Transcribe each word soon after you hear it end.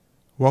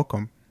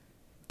Welcome.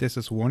 This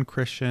is One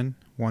Christian,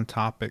 One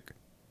Topic.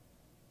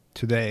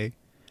 Today,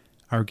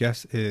 our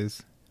guest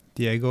is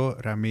Diego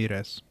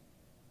Ramirez.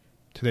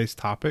 Today's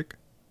topic: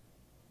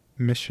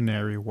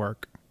 missionary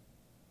work.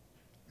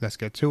 Let's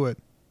get to it.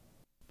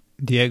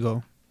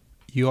 Diego,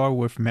 you are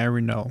with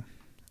Marino.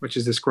 Which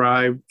is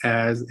described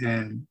as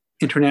an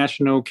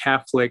international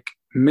Catholic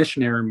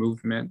missionary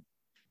movement.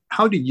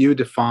 How do you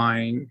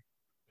define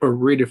or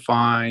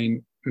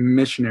redefine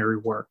missionary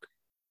work?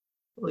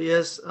 Well,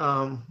 yes,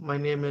 my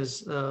name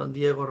is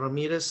Diego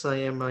Ramirez. I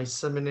am a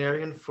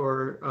seminarian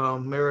for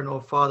Marino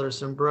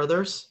Fathers and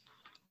Brothers.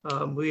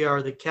 We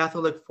are the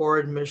Catholic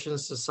Foreign Mission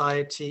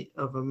Society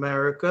of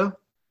America,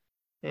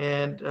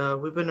 and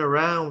we've been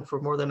around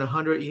for more than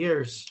 100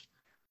 years.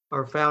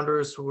 Our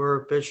founders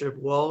were Bishop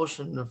Walsh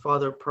and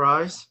Father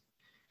Price,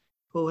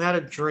 who had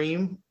a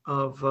dream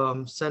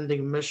of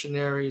sending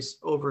missionaries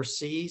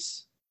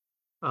overseas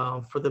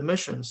for the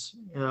missions.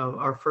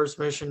 Our first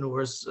mission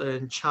was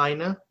in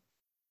China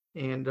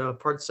and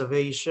parts of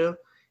Asia,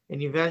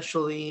 and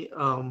eventually,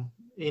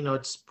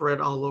 it spread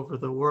all over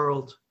the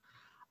world.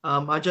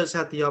 I just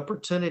had the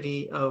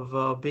opportunity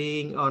of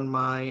being on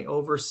my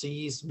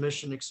overseas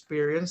mission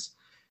experience,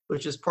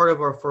 which is part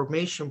of our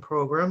formation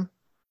program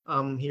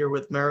here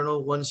with Marino.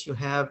 Once you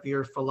have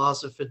your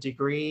philosophy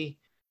degree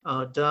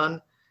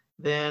done,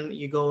 then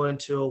you go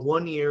into a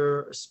 1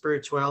 year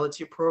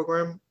spirituality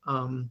program.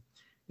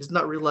 It's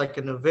not really like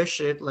a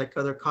novitiate like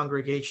other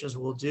congregations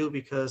will do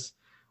because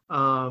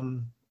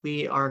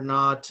we are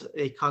not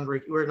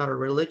we're not a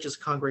religious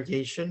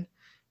congregation.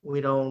 We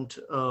don't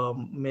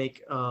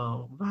make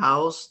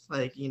vows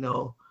like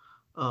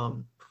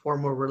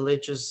formal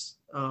religious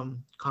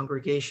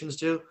congregations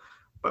do,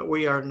 but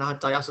we are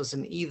not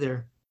diocesan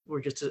either.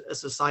 We're just a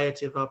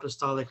society of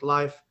apostolic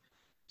life.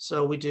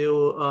 So we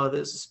do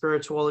this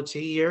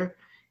spirituality year,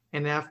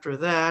 and after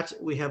that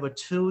we have a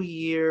 2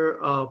 year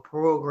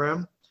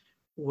program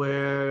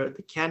where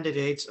the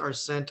candidates are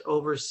sent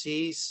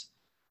overseas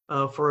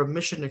for a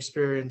mission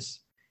experience.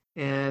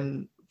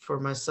 And for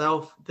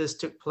myself, this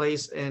took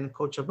place in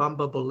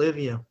Cochabamba,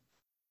 Bolivia.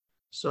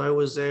 So I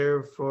was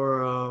there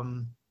for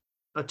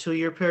a 2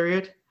 year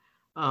period.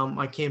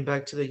 I came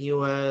back to the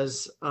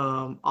U.S.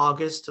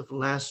 August of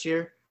last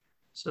year.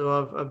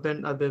 So I've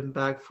been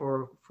back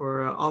for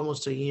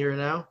almost a year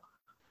now.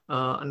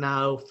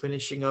 Now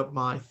finishing up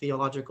my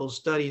theological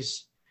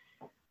studies.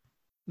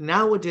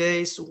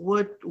 Nowadays,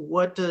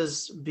 what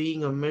does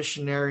being a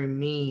missionary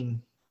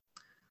mean?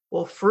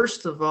 Well,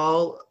 first of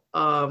all,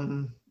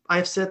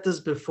 I've said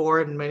this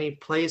before in many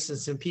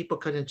places, and people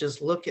kind of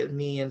just look at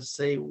me and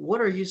say,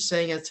 "What are you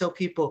saying?" I tell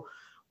people,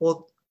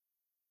 "Well,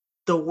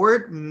 the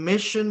word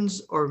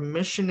missions or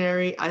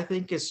missionary, I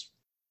think it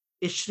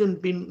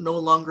shouldn't be no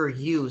longer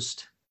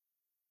used.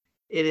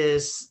 It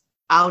is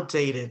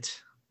outdated.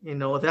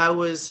 That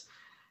was,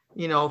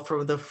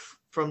 from the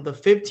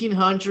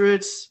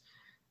 1500s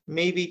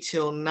maybe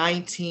till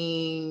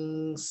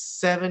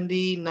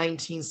 1970,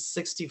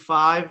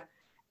 1965.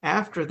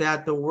 After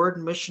that, the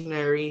word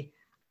missionary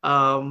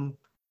um,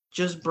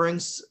 just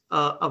brings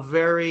a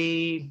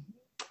very,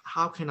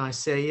 how can I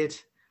say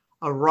it,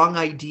 a wrong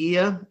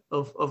idea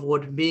of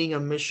what being a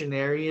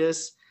missionary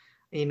is.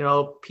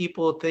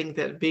 People think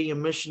that being a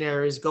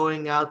missionary is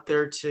going out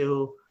there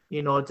to,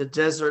 the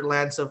desert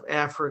lands of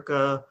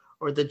Africa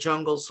or the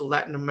jungles of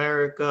Latin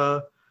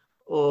America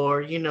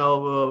or,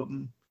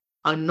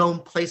 unknown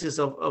places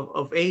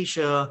of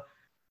Asia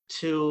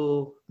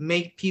to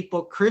make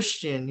people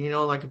Christian,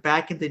 like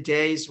back in the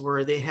days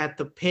where they had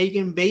the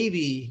pagan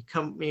baby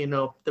come,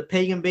 the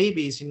pagan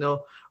babies,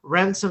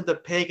 ransom the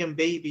pagan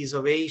babies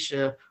of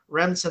Asia,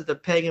 ransom the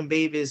pagan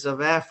babies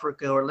of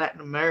Africa or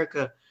Latin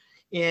America.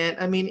 And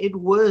I mean, it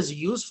was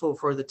useful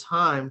for the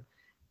time,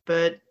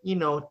 but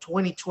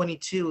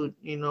 2022,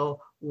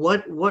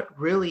 what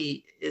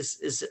really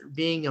is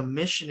being a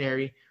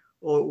missionary,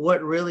 or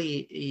what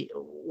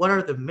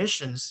are the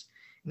missions?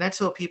 And I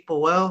tell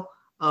people, well,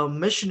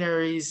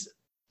 missionaries,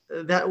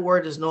 that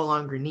word is no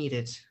longer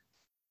needed.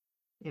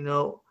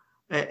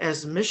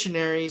 As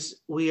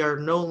missionaries, we are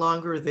no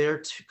longer there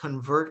to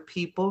convert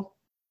people.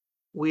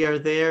 We are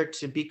there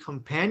to be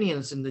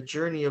companions in the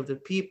journey of the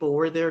people.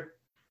 We're there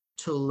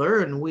to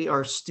learn. We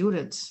are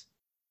students.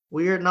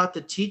 We are not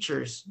the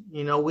teachers.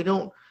 We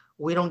don't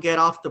get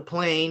off the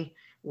plane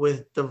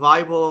with the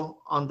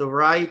Bible on the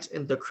right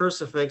and the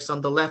crucifix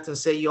on the left and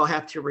say you all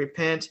have to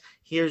repent.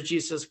 Here's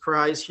Jesus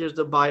Christ. Here's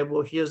the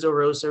Bible. Here's the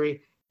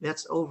rosary.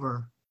 That's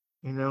over.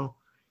 You know,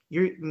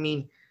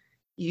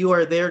 you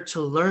are there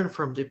to learn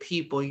from the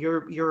people.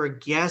 You're a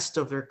guest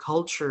of their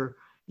culture.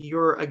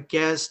 You're a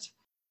guest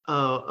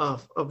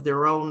of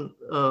their own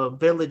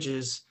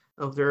villages,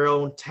 of their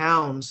own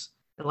towns.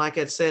 And like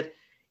I said,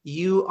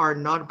 you are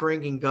not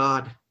bringing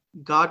God.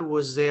 God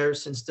was there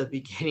since the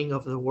beginning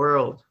of the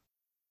world.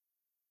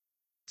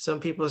 Some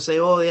people say,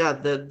 "Oh yeah,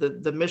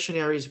 the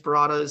missionaries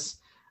brought us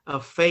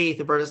faith.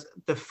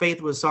 The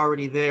faith was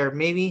already there.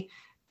 Maybe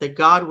the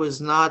God was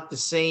not the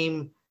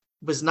same,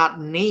 was not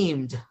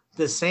named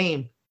the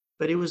same,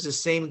 but it was the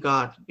same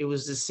God. It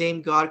was the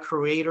same God,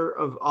 creator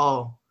of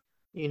all.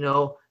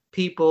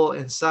 People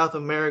in South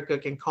America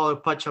can call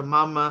it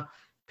Pachamama.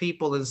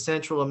 People in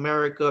Central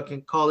America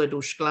can call it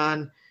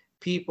Uxclan.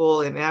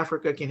 People in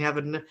Africa can have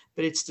it,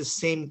 but it's the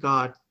same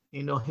God.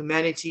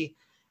 Humanity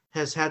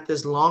has had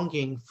this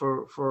longing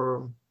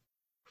for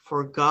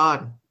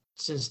God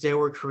since they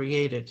were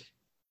created.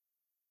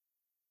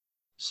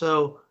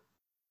 So,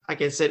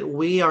 like I said,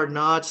 we are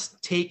not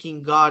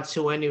taking God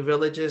to any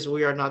villages.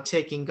 We are not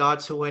taking God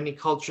to any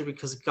culture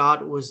because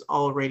God was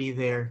already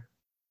there.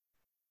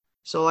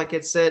 So, like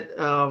I said,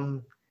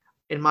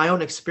 in my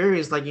own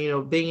experience,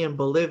 being in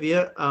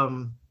Bolivia,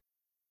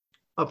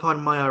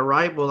 upon my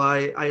arrival,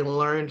 I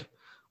learned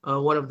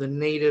one of the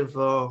native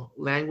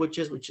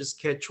languages, which is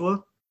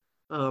Quechua.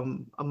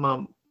 I'm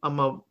a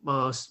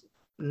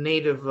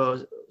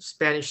native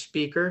Spanish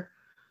speaker.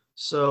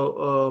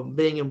 So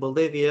being in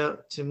Bolivia,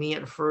 to me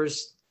at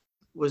first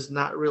was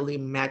not really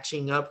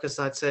matching up because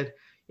I said,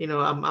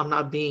 I'm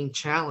not being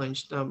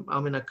challenged.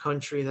 I'm in a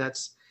country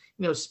that's,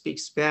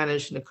 speaks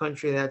Spanish, in a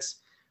country that's,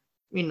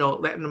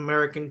 Latin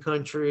American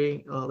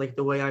country, like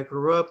the way I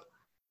grew up.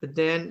 But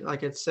then,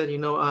 like I said,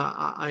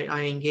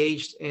 I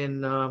engaged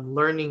in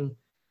learning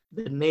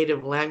the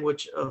native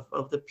language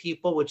of the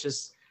people, which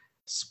is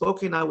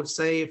spoken, I would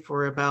say,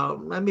 for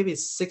about maybe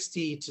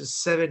 60 to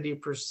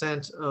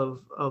 70%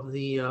 of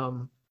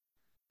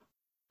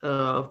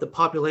the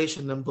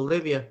population in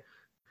Bolivia.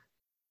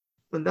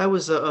 And that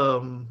was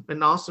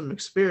an awesome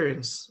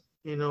experience,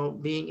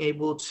 being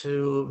able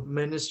to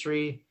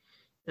minister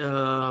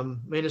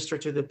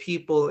to the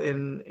people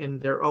in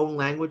their own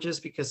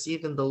languages, because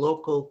even the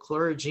local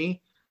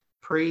clergy,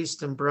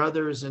 priests and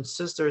brothers and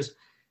sisters,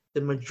 the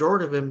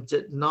majority of them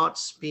did not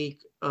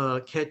speak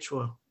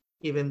Quechua,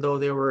 even though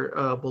they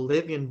were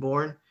Bolivian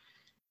born.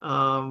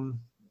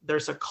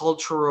 There's a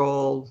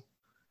cultural,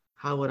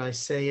 how would I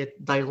say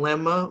it,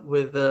 dilemma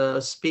with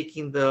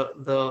speaking the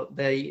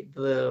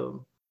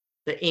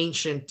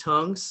ancient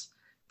tongues.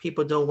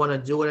 People don't want to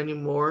do it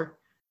anymore.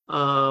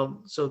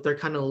 So they're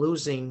kind of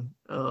losing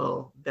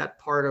that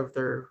part of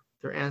their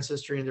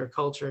ancestry and their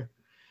culture.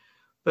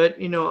 But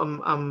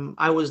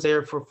I was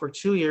there for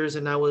 2 years,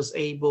 and I was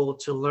able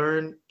to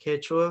learn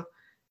Quechua,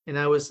 and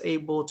I was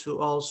able to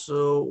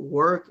also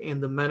work in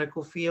the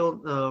medical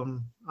field.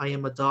 I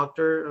am a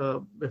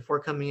doctor. Before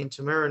coming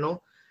into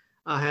Maryknoll,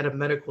 I had a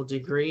medical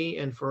degree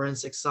in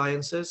forensic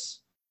sciences.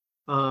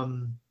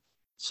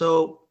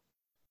 So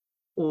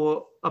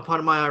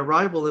upon my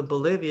arrival in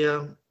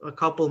Bolivia, a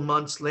couple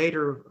months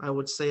later, I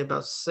would say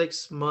about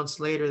 6 months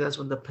later, that's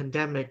when the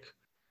pandemic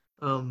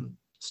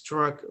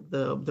struck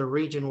the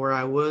region where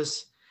I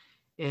was.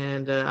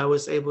 And I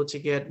was able to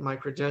get my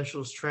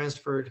credentials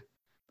transferred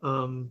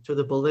to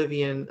the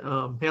Bolivian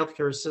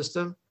healthcare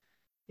system.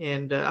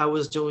 And I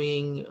was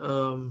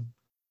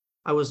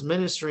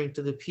ministering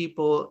to the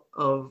people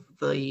of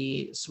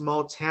the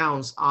small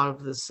towns out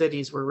of the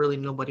cities where really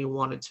nobody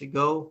wanted to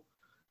go.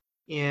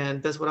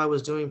 And that's what I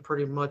was doing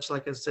pretty much,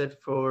 like I said,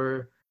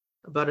 for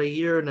about a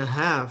year and a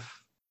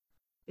half.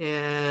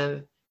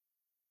 And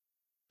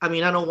I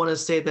mean, I don't want to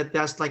say that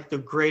that's like the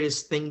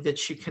greatest thing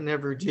that you can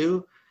ever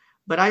do,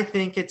 but I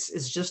think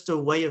it's just a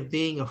way of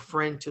being a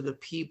friend to the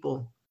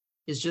people.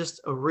 It's just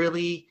a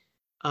really,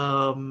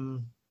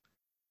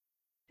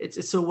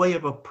 it's a way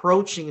of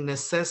approaching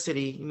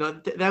necessity.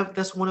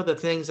 That's one of the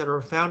things that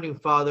our founding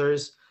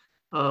fathers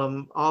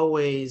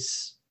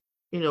always,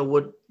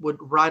 would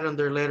write on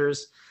their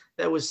letters.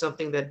 That was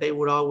something that they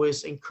would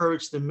always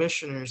encourage the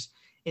missioners,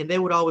 and they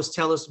would always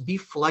tell us, be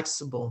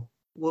flexible.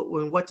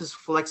 What does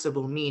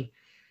flexible mean?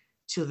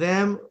 To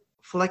them,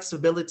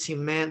 flexibility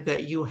meant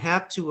that you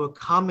have to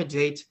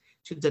accommodate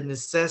to the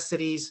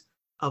necessities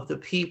of the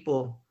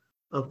people,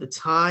 of the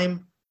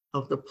time,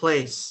 of the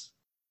place.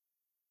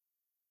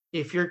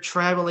 If you're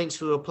traveling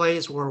to a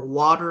place where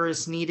water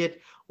is needed,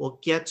 well,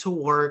 get to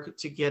work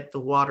to get the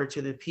water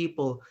to the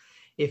people.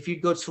 If you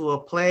go to a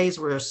place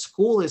where a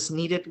school is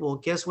needed, well,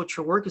 guess what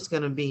your work is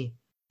going to be?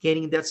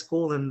 Getting that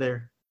school in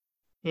there.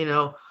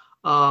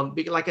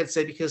 Like I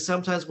said, because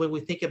sometimes when we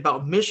think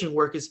about mission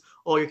work, is,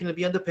 you're going to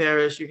be in the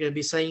parish, you're going to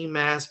be saying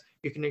mass,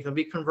 you're going to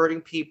be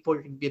converting people,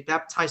 you're going to be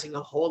baptizing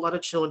a whole lot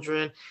of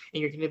children,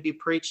 and you're going to be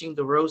preaching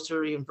the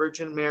Rosary and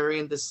Virgin Mary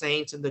and the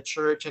saints and the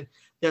church, and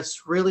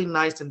that's really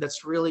nice and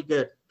that's really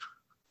good.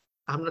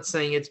 I'm not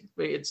saying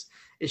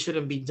it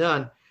shouldn't be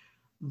done,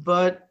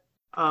 but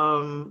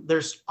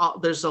there's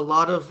a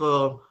lot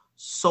of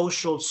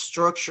social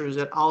structures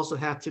that also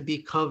have to be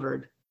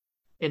covered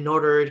in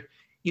order.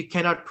 You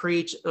cannot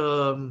preach,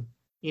 the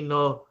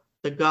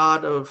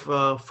God of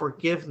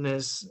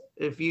forgiveness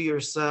if you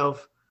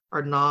yourself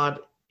are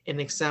not an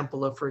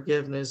example of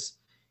forgiveness.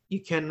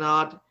 You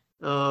cannot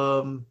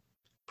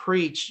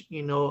preach,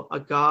 a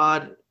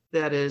God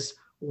that is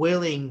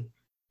willing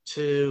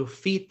to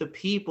feed the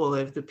people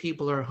if the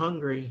people are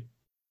hungry.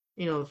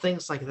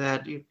 Things like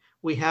that.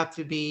 We have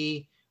to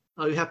be,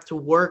 you have to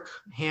work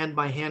hand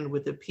by hand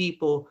with the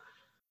people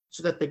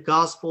so that the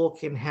gospel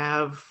can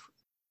have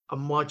a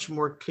much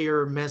more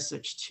clearer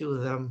message to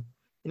them.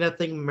 And I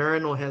think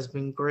Marino has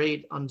been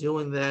great on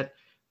doing that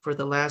for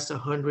the last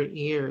 100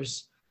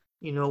 years,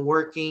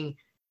 working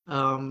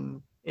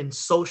in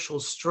social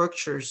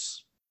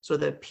structures so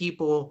that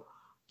people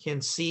can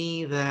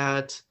see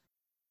that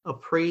a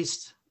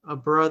priest, a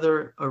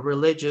brother, a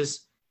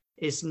religious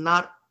is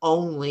not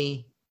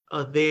only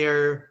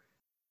there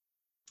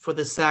for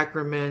the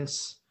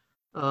sacraments,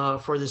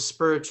 for the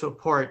spiritual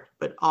part,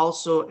 but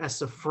also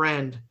as a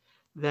friend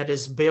that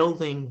is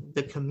building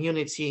the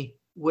community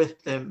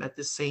with them at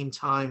the same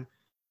time.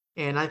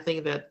 And I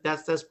think that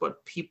that's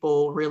what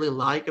people really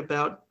like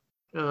about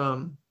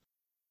um,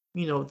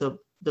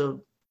 the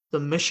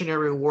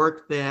missionary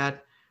work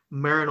that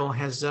Marino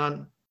has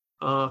done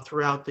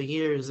throughout the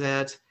years.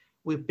 That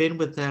we've been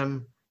with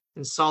them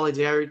in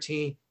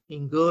solidarity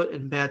in good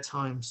and bad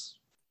times.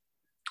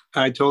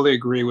 I totally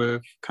agree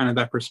with kind of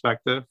that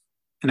perspective.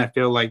 And I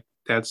feel like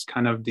that's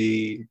kind of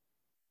the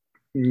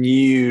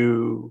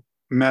new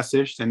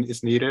message that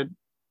is needed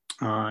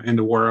in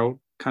the world,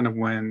 kind of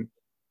when,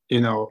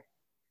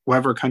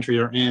 whatever country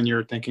you're in,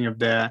 you're thinking of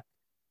that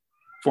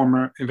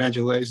former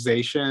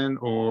evangelization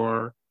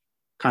or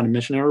kind of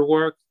missionary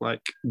work,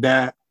 like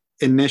that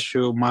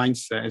initial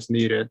mindset is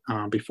needed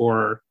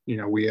before,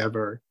 we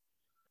ever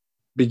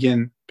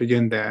begin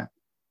that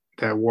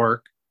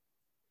work.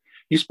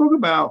 You spoke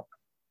about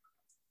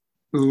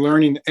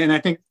learning, and I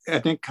think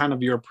kind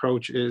of your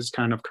approach is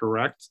kind of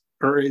correct,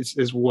 or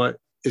is what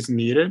is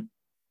needed.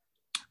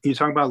 You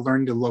talk about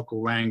learning the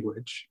local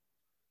language,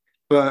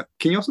 but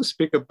can you also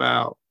speak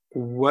about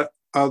what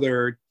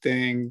other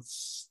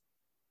things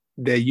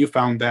that you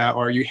found out,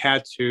 or you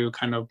had to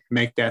kind of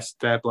make that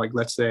step, like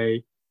let's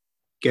say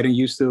getting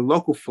used to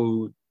local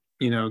food,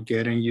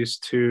 getting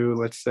used to,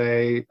 let's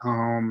say,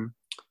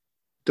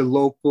 the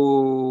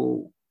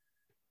local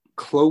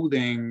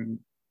clothing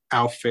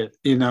outfit,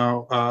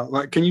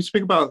 like, can you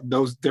speak about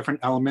those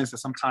different elements that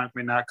sometimes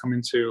may not come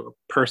into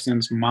a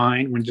person's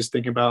mind when just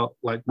thinking about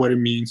like what it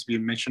means to be a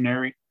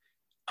missionary?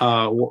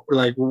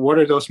 Like, what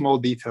are those small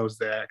details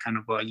that kind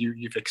of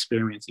you've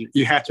experienced,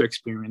 you had to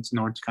experience in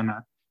order to kind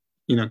of,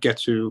 get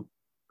to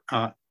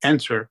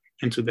enter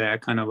into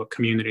that kind of a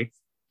community?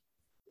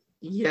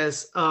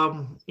 Yes,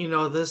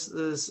 this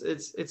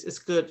it's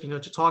good,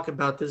 to talk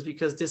about this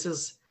because this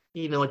is,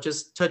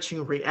 just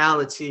touching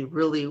reality,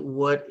 really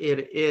what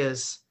it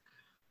is.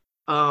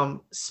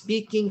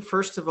 Speaking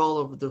first of all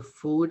of the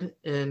food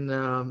in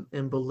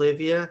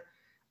Bolivia,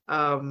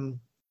 um,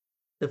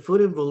 the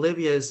food in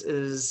Bolivia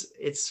is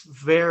it's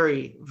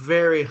very,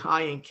 very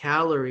high in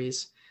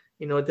calories.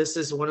 This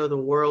is one of the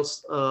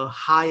world's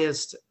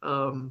highest,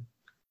 how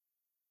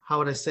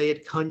would I say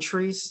it,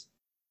 countries,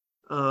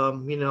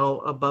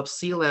 above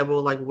sea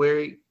level, like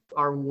where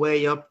are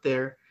way up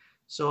there.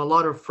 So a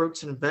lot of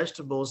fruits and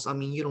vegetables, I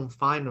mean, you don't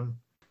find them.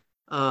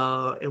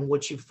 And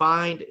what you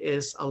find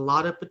is a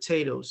lot of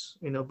potatoes.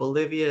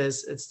 Bolivia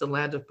it's the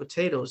land of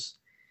potatoes.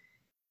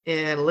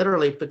 And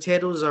literally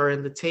potatoes are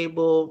in the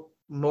table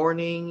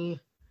morning,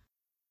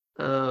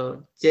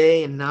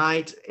 day and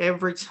night.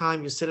 Every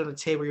time you sit on the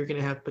table, you're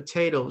going to have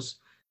potatoes,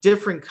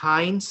 different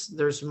kinds.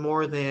 There's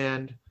more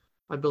than,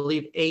 I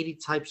believe, 80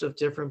 types of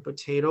different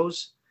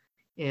potatoes.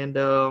 And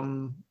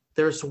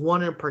there's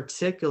one in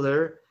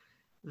particular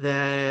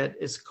that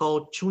is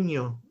called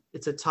chuño.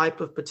 It's a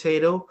type of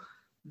potato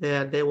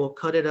that they will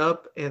cut it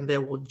up and they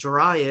will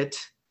dry it.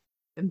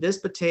 And this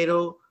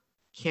potato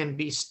can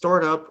be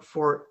stored up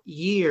for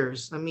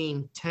years. I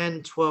mean,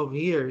 10, 12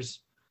 years.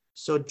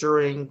 So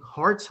during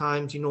hard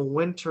times,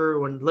 winter,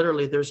 when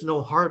literally there's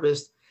no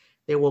harvest,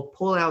 they will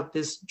pull out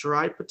these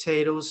dried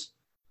potatoes,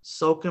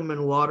 soak them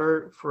in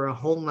water for a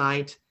whole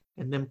night,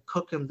 and then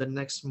cook them the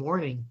next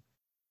morning.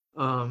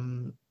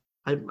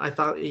 I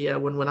thought, yeah,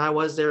 when I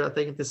was there, I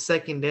think the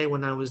second day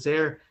when I was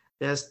there,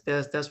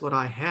 that's what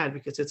I had,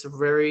 because it's a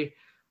very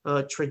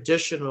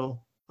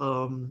traditional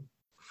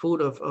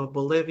food of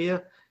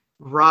Bolivia.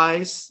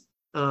 Rice,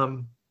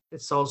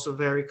 it's also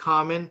very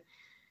common.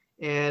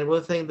 And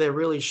one thing that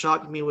really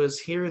shocked me was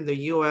here in the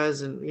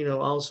U.S. and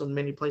also in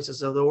many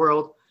places of the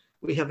world,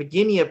 we have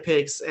guinea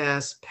pigs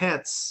as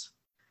pets.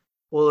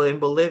 Well, in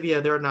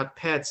Bolivia, they're not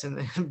pets,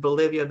 and in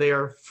Bolivia, they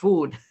are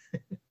food.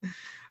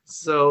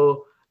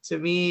 So to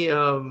me,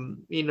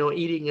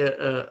 eating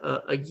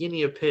a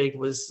guinea pig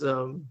was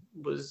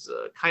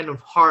kind of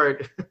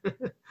hard,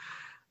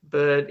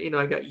 but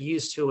I got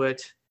used to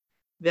it.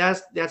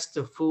 That's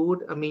the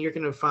food. I mean, you're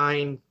gonna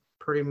find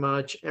pretty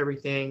much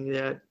everything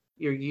that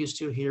you're used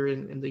to here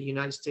in the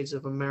United States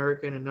of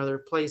America and in other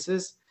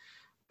places,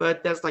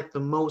 but that's like the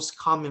most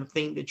common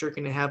thing that you're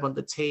gonna have on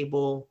the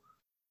table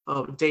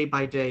day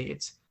by day.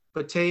 It's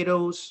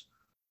potatoes,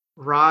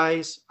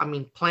 rice, I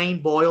mean,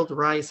 plain boiled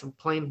rice and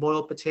plain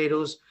boiled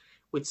potatoes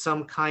with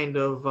some kind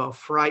of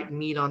fried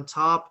meat on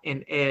top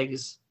and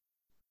eggs.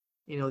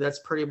 That's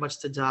pretty much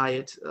the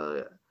diet.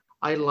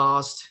 I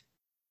lost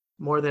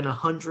more than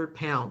 100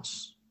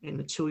 pounds in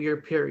a 2-year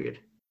period.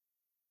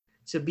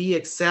 To be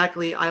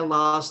exactly, I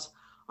lost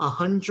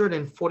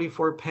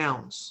 144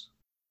 pounds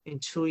in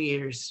 2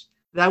 years.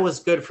 That was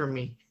good for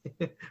me,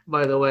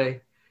 by the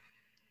way.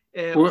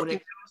 And Well, when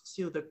it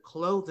to the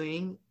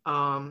clothing,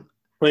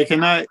 Wait,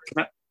 can I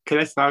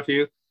stop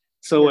you?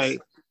 So yes,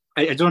 wait,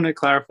 I just want to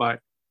clarify.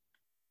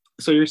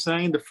 So you're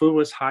saying the food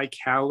was high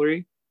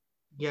calorie,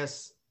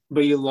 yes.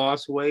 but you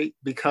lost weight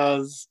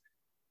because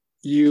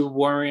you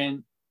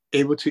weren't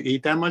able to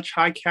eat that much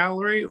high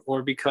calorie,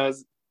 or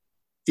because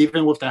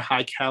even with that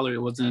high calorie,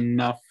 it wasn't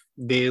enough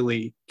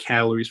daily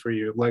calories for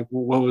you? Like,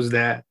 what was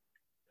that?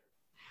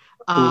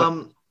 What?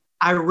 Um,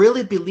 I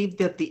really believe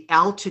that the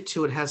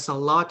altitude has a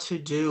lot to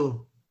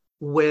do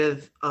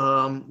with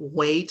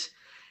weight,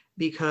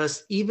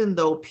 because even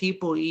though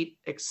people eat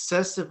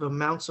excessive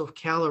amounts of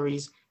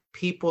calories,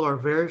 people are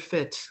very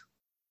fit.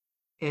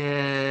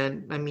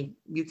 And I mean,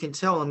 you can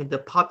tell, I mean, the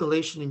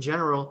population in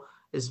general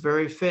is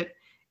very fit.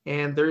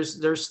 And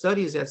there's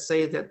studies that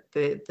say that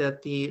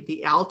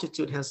the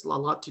altitude has a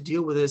lot to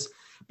do with this,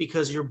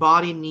 because your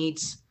body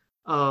needs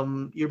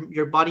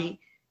your body,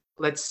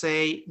 let's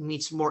say,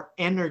 needs more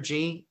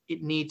energy.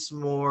 It needs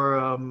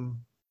more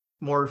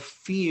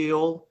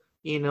fuel,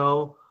 you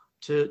know,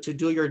 to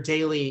do your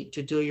daily,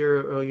 to do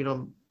your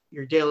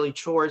your daily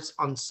chores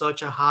on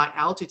such a high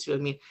altitude.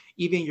 I mean,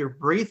 even your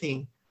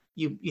breathing,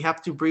 you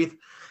have to breathe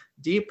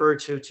deeper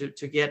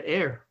to get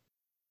air.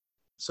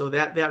 So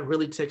that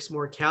really takes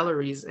more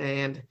calories.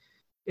 And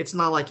it's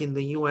not like in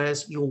the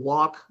US you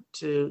walk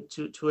to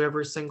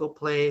every single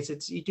place.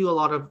 It's, you do a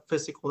lot of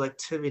physical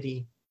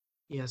activity.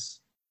 Yes.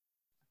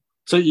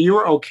 So you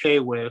were okay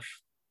with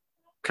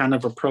kind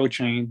of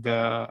approaching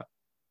the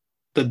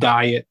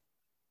diet,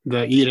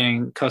 the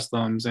eating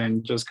customs,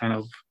 and just kind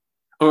of,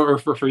 or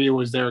for you,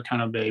 was there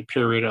kind of a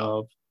period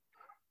of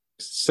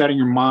setting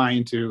your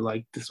mind to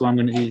like, this is what I'm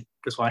going to eat,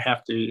 this is what I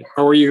have to eat,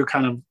 or were you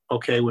kind of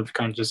okay with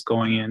kind of just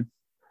going in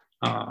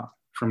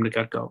from the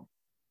get go?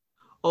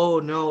 Oh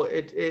no,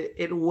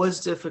 it was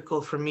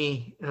difficult for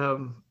me.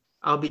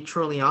 I'll be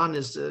truly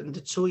honest. In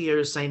the 2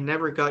 years, I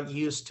never got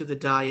used to the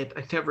diet.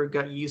 I never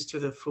got used to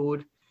the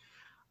food.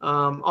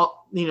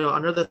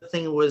 Another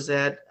thing was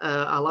that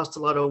I lost a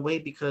lot of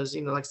weight because,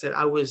 like I said,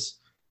 I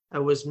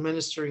was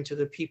ministering to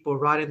the people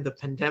right in the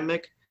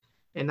pandemic,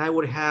 and I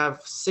would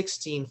have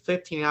 16,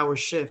 15-hour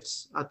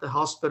shifts at the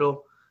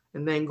hospital,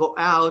 and then go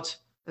out,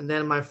 and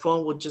then my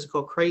phone would just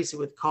go crazy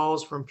with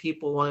calls from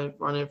people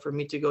wanting for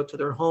me to go to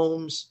their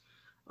homes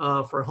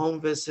for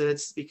home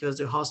visits, because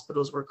the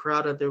hospitals were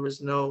crowded. There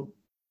was no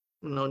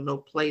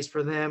place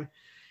for them,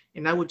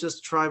 and I would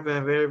just try my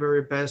very,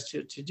 very best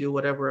to do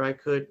whatever I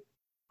could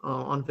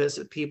on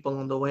visit people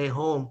on the way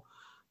home.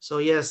 So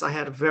yes, I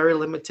had very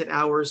limited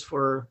hours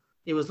for,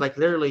 it was like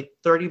literally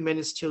 30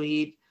 minutes to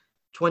eat,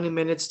 20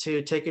 minutes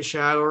to take a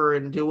shower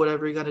and do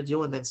whatever you got to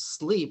do, and then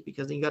sleep,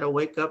 because you got to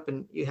wake up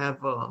and you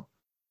have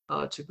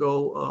to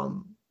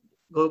go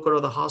to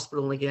the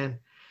hospital again.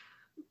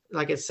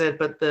 Like I said,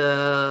 but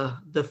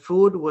the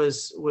food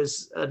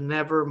was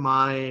never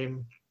my,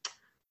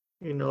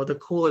 the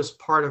coolest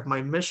part of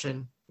my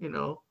mission,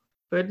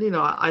 but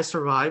I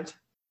survived.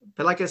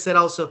 But like I said,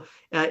 also,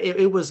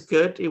 it was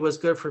good. It was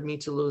good for me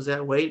to lose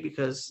that weight,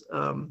 because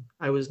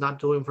I was not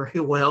doing very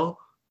well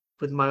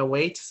with my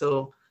weight.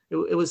 So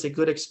it was a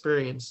good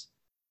experience.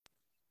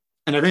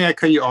 And I think I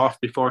cut you off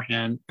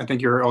beforehand. I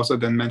think you were also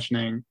then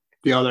mentioning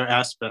the other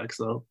aspects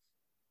of,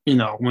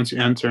 once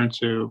you enter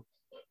into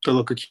the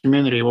local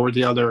community, what were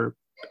the other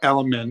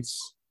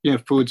elements?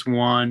 Food's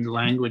one,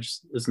 language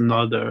is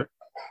another.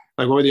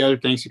 Like, what were the other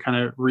things you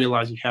kind of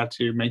realized you had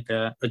to make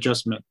that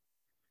adjustment?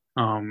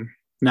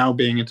 Now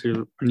being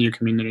into a new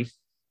community.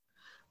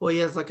 Well,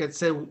 yes, like I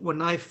said,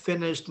 when I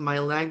finished my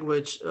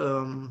language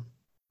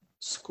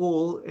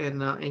school in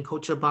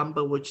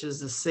Cochabamba, which is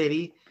the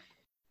city,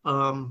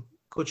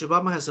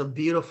 Cochabamba has a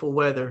beautiful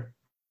weather.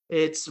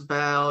 It's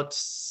about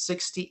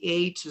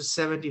 68 to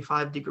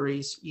 75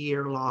 degrees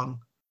year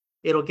long.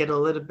 It'll get a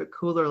little bit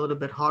cooler, a little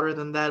bit hotter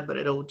than that, but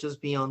it'll just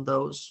be on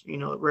those,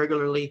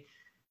 regularly.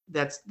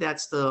 That's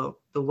the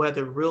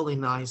weather, really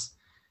nice.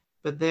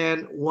 But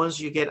then once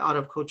you get out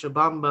of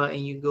Cochabamba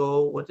and you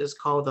go what is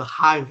called the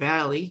High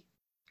Valley,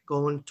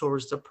 going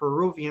towards the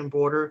Peruvian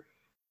border,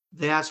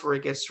 that's where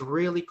it gets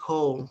really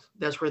cold.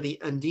 That's where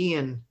the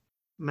Andean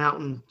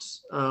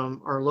mountains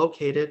are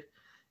located.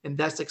 And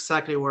that's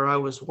exactly where I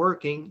was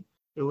working.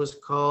 It was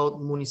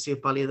called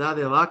Municipalidad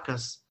de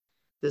Vacas.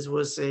 This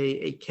was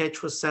a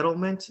Quechua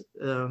settlement.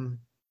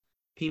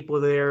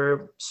 People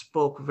there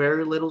spoke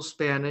very little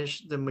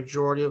Spanish. The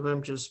majority of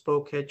them just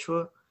spoke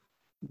Quechua.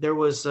 There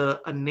was a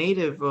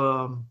native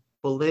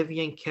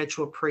Bolivian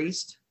Quechua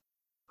priest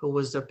who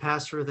was the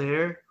pastor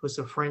there, who's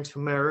a friend to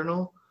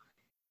Marino.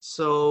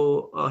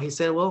 So he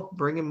said, "Well,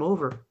 bring him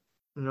over."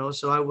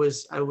 So I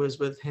was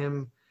with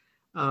him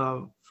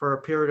for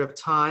a period of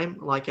time.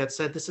 Like I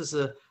said, this is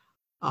a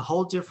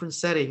whole different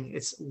setting.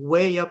 It's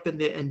way up in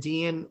the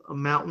Andean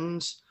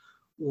mountains,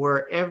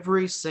 where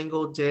every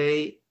single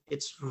day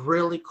it's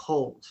really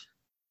cold,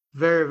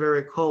 very,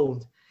 very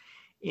cold.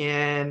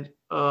 And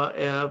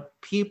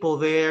people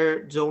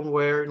there don't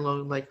wear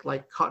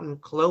like cotton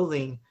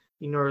clothing.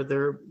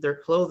 Their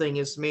clothing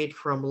is made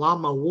from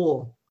llama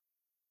wool.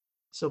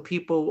 So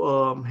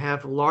people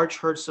have large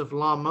herds of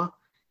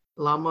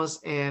llamas,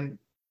 and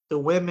the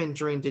women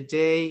during the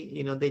day,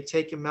 you know, they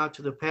take them out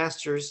to the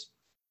pastures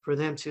for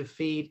them to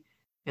feed,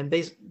 and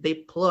they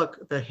pluck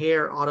the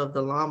hair out of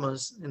the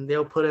llamas, and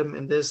they'll put them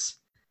in this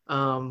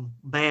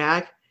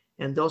bag,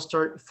 and they'll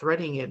start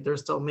threading it. They'll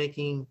start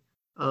making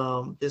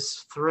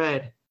this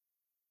thread,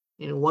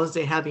 and once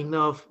they have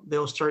enough,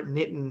 they'll start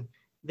knitting.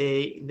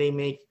 They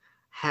make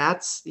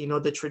hats, you know,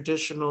 the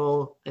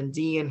traditional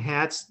Andean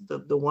hats,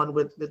 the one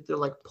with they're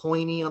like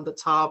pointy on the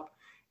top.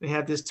 They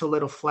have these two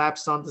little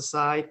flaps on the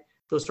side.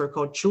 Those are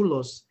called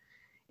chulos.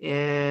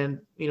 And,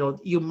 you know,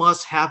 you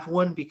must have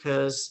one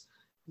because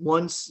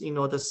once, you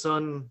know, the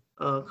sun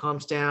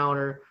comes down,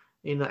 or,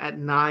 you know, at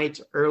night,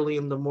 early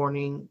in the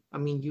morning, I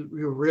mean, you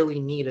really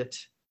need it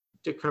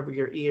to cover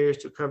your ears,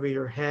 to cover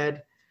your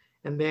head.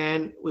 And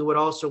then we would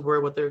also wear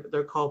what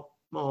they're called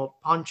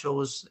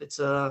ponchos. It's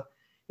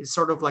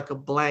sort of like a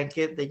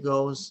blanket that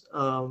goes,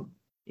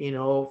 you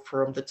know,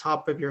 from the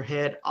top of your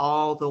head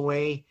all the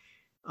way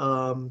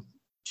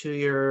to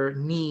your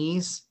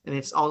knees, and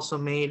it's also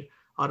made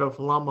out of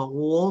llama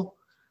wool.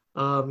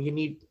 You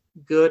need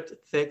good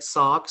thick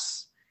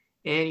socks,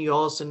 and you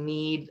also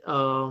need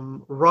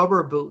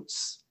rubber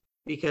boots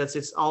because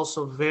it's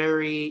also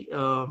very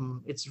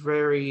it's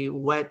very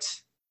wet.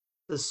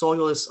 The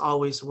soil is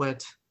always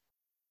wet.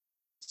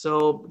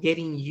 So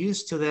getting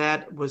used to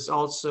that was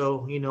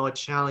also, you know, a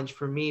challenge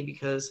for me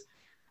because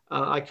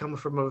I come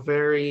from a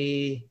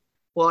very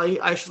well.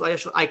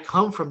 I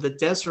come from the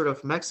desert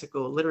of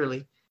Mexico,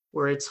 literally,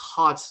 where it's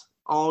hot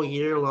all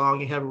year long.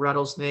 You have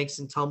rattlesnakes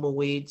and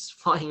tumbleweeds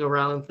flying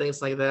around and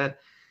things like that.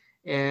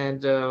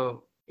 And,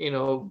 you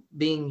know,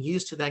 being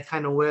used to that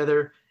kind of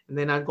weather, and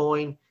then I'm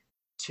going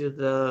to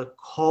the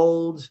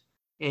cold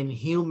and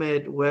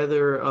humid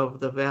weather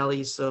of the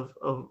valleys of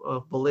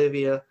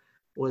Bolivia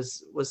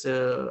was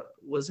a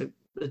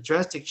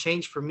drastic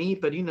change for me.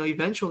 But, you know,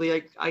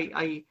 eventually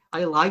I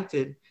liked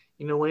it.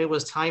 You know, when it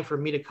was time for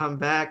me to come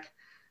back,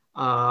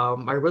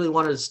 I really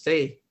wanted to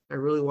stay. I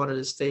really wanted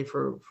to stay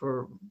for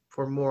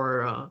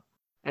more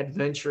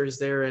adventures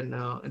there in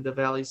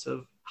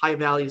the high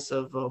valleys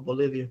of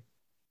Bolivia.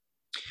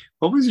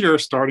 What was your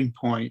starting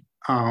point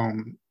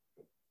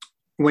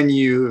when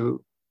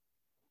you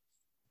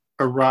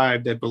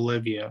arrived at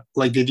Bolivia?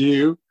 Like, did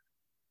you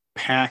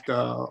pack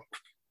a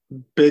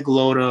big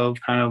load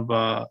of kind of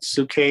a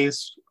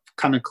suitcase,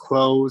 kind of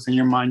clothes in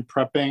your mind,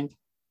 prepping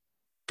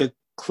the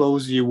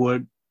clothes you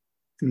would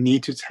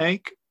need to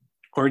take?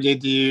 Or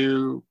did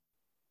you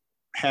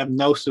have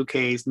no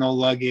suitcase, no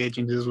luggage,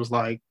 and just was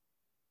like,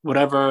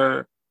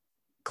 whatever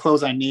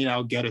clothes I need,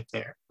 I'll get it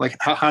there? Like,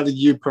 how did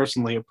you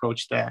personally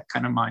approach that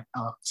kind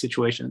of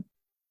situation?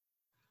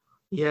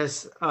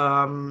 Yes.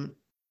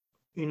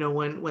 You know,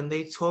 when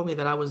they told me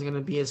that I was going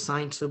to be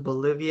assigned to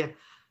Bolivia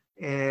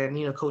and,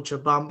 you know,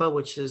 Cochabamba,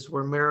 which is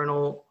where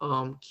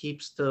Maryknoll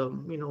keeps the,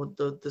 you know,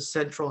 the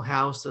central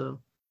house,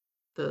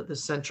 the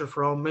center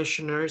for all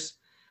missioners,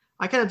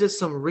 I kind of did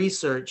some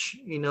research,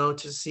 you know,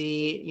 to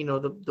see, you know,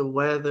 the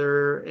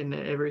weather and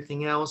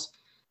everything else.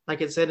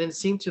 Like I said, it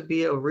seemed to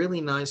be a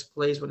really nice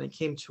place when it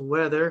came to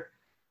weather.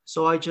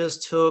 So I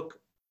just took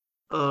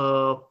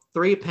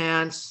 3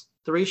 pants,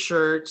 3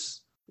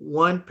 shirts,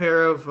 1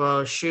 pair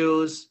of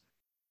shoes.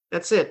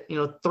 That's it, you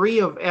know, 3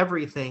 of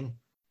everything.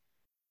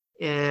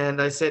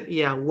 And I said,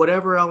 yeah,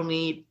 whatever I'll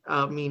need,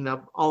 I mean,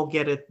 I'll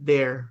get it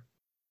there.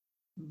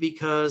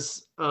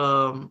 Because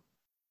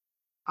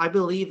I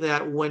believe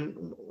that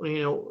when,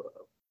 you know,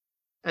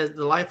 as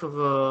the life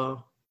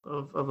of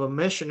a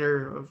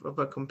missioner, of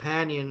a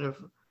companion,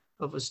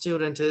 of a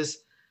student is,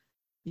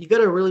 you got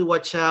to really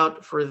watch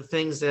out for the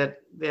things that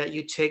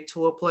you take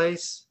to a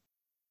place.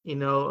 You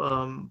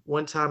know,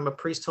 one time a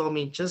priest told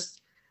me,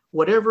 just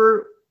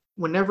whenever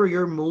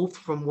you're moved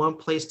from one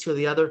place to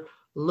the other,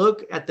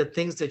 look at the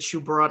things that you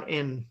brought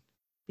in,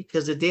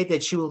 because the day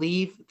that you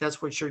leave,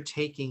 that's what you're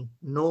taking.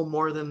 No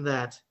more than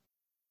that.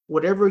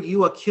 Whatever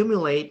you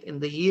accumulate in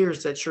the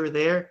years that you're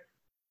there,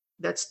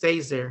 that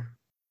stays there.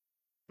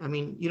 I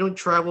mean, you don't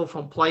travel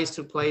from place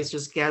to place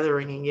just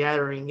gathering and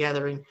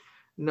gathering.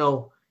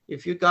 No,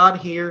 if you got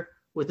here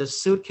with a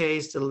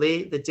suitcase,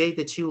 the day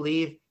that you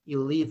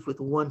leave with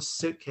 1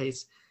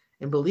 suitcase.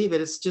 And believe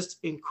it, it's just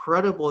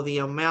incredible the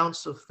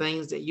amounts of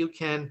things that you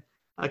can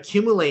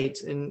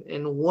accumulate in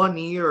 1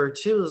 year or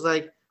 2. It's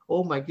like,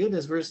 oh my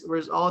goodness,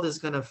 where's all this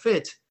gonna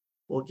fit?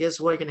 Well, guess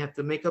what? You're gonna have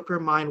to make up your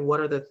mind.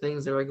 What are the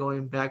things that are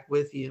going back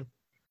with you?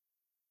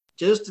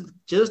 Just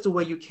the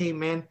way you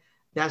came in,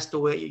 that's the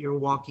way you're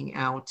walking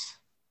out.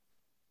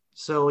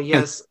 So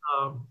yes,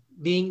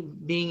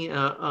 being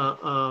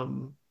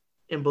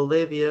in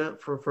Bolivia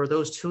for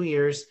those 2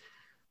 years,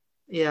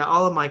 yeah,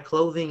 all of my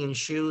clothing and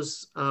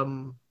shoes,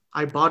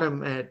 I bought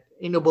them at,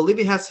 you know,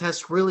 Bolivia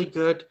has really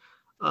good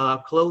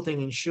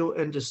clothing and shoe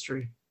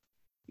industry.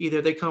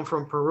 Either they come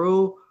from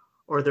Peru,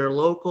 or they're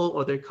local,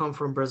 or they come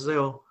from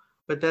Brazil.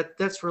 But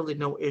that's really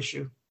no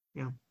issue.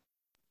 Yeah.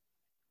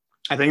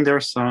 I think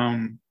there's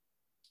some,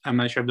 I'm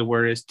not sure if the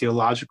word is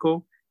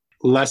theological,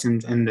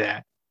 lessons in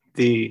that.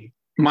 The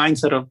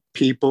mindset of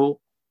people,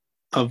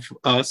 of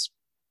us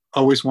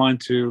always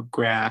want to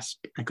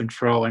grasp and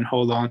control and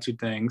hold on to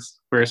things.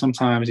 Where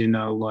sometimes,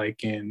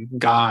 like in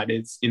God,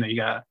 it's, you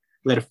gotta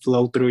let it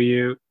flow through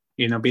you,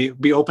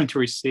 be open to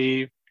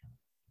receive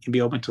and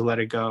be open to let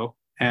it go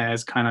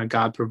as kind of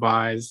God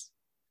provides,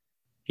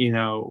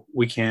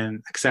 we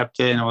can accept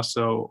it and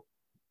also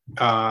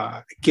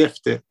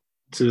gift it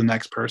to the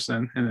next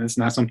person. And it's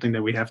not something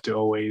that we have to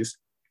always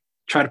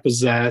try to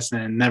possess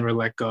and never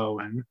let go.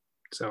 And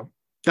so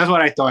that's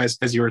what I thought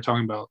as you were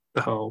talking about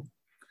the whole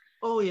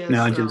Oh yes,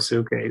 analogy of the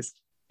suitcase.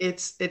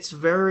 it's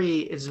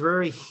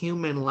very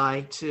human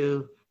like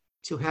to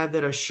have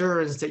that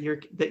assurance that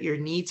your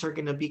needs are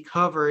going to be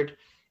covered,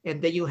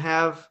 and that you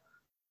have,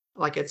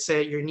 like I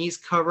said, your needs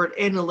covered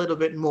and a little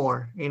bit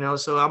more.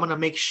 So I'm gonna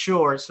make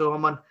sure. So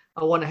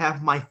I want to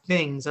have my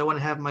things. I want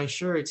to have my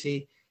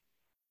surety.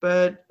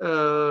 But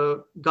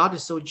God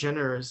is so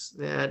generous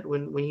that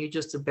when you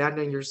just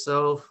abandon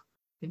yourself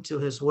into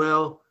His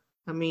will,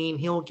 I mean,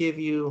 He'll give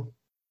you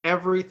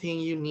everything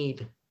you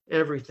need.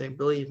 Everything,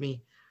 believe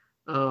me.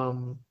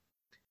 Um,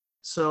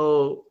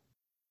 so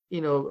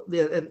in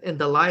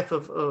the life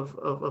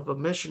of a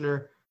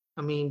missioner,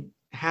 I mean,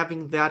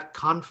 having that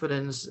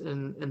confidence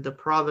in the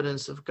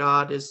providence of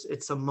God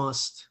it's a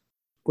must.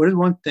 What is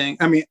one thing?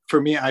 I mean,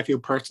 for me, I feel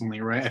personally,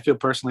 right?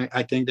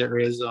 I think there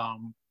is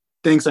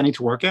things I need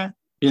to work at.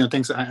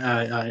 Things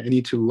I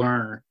need to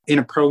learn in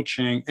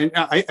approaching. And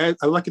I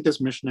look at this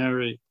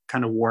missionary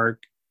kind of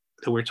work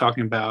that we're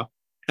talking about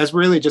as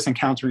really just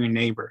encountering a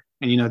neighbor.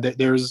 And that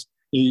there's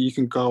you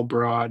can go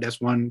abroad. That's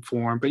one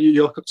form, but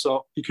you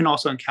can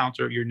also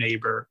encounter your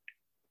neighbor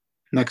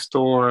next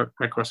door,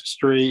 right across the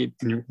street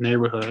in your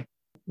neighborhood.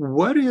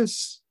 What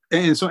is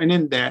and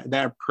in that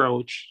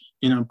approach,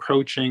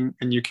 approaching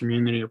a new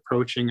community,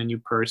 approaching a new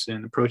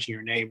person, approaching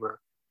your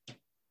neighbor.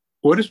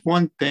 What is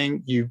one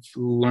thing you've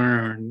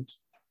learned,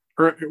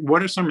 or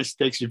what are some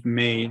mistakes you've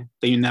made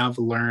that you now have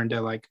learned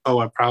that like, oh,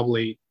 I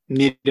probably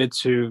needed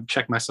to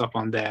check myself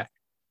on that?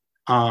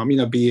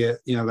 Be it,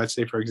 let's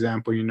say, for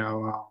example,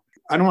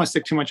 I don't want to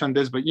stick too much on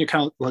this, but you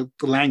kind of like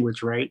the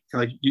language, right?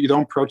 Like you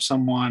don't approach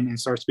someone and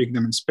start speaking to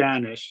them in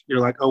Spanish. You're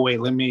like, oh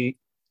wait, let me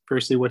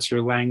first see what's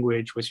your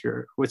language, what's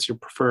your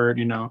preferred,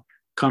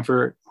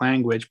 comfort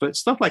language. But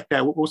stuff like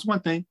that. What was one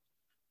thing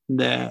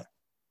that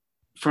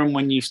from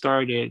when you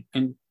started,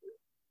 and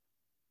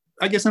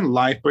I guess in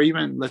life, or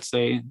even let's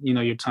say,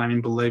 your time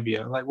in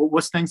Bolivia, like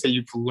what's things that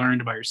you've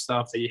learned about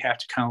yourself that you have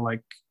to kind of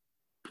like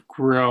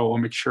grow or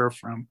mature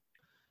from?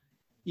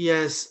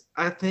 Yes,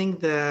 I think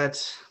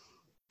that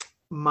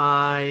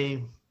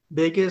my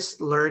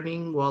biggest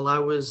learning while I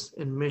was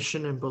in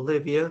mission in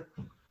Bolivia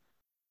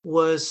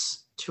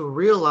was to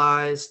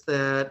realize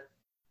that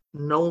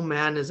no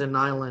man is an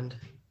island.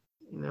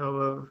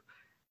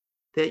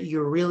 That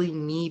you really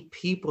need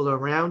people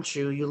around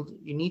you.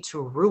 You need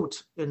to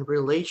root in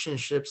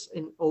relationships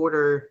in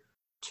order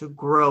to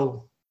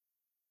grow.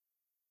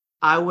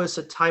 I was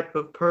a type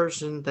of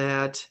person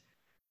that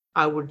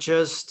I would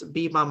just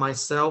be by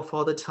myself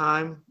all the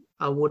time.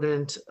 I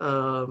wouldn't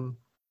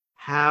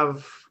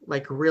have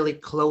like really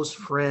close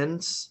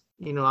friends.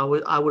 I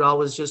would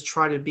always just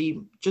try to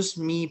be just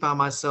me by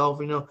myself.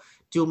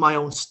 Do my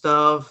own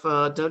stuff.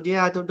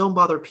 Don't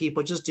bother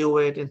people. Just do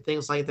it and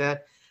things like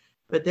that.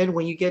 But then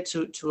when you get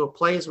to a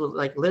place where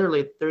like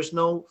literally there's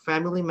no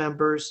family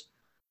members,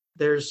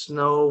 there's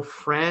no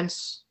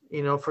friends.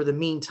 For the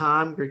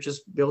meantime, you're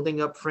just building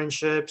up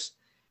friendships.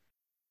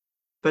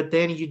 But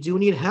then you do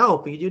need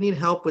help. You do need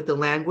help with the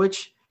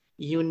language.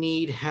 You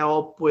need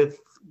help with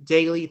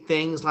daily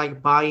things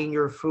like buying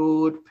your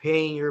food,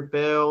 paying your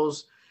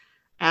bills,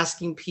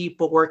 asking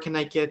people, where can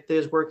I get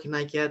this? Where can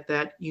I get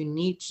that? You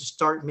need to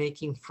start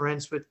making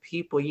friends with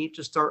people. You need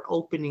to start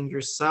opening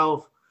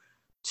yourself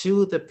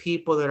to the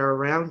people that are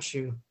around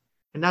you.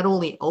 And not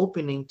only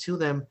opening to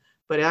them,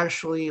 but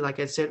actually, like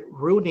I said,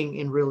 rooting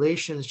in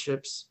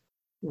relationships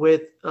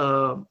with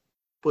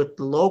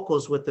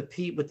locals, with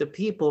the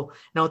people.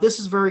 Now, this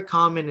is very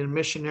common in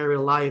missionary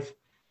life,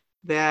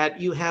 that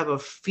you have a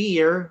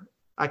fear.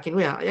 I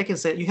can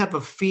say you have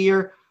a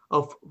fear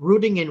of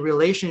rooting in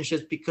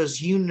relationships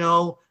because you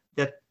know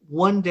that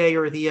one day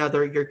or the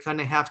other you're going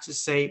to have to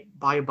say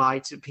bye-bye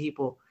to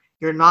people.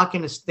 You're not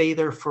going to stay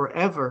there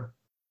forever.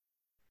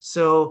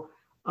 So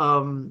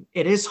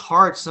it is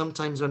hard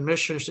sometimes on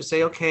missions to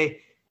say,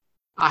 okay,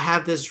 I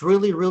have this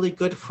really, really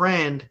good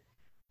friend,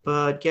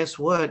 but guess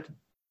what?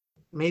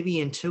 Maybe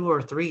in 2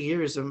 or 3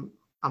 years, I'm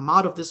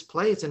out of this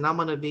place and I'm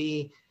going to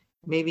be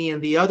maybe in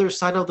the other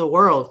side of the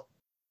world.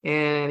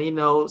 And,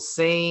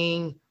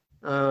 saying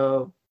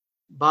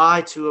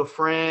bye to a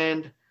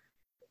friend,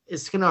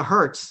 it's going to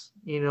hurt.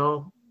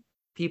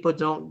 People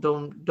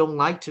don't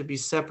like to be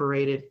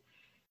separated.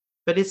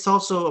 But it's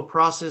also a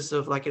process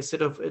of, like I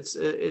said,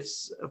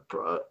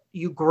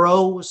 you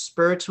grow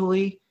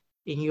spiritually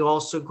and you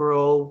also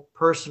grow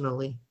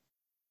personally,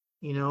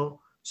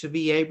 to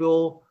be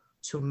able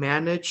to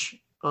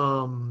manage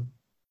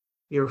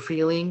your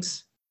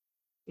feelings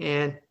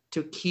and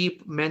to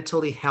keep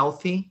mentally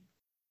healthy,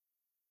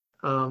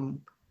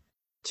 to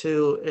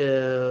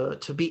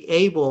be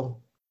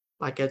able,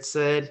 like I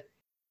said,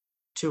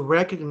 to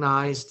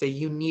recognize that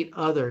you need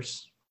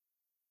others,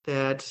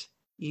 that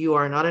you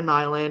are not an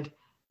island,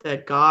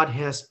 that God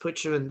has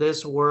put you in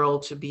this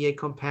world to be a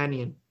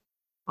companion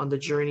on the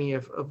journey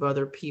of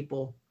other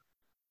people.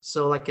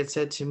 So, like it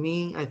said to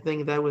me, I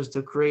think that was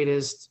the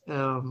greatest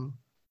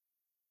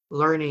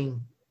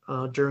learning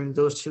during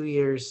those 2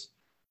 years,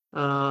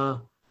 uh,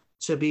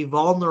 to be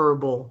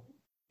vulnerable,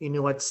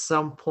 at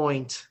some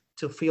point,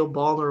 to feel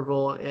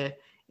vulnerable,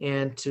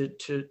 and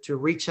to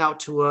reach out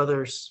to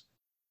others,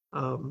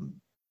 um,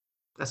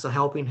 as a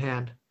helping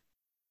hand.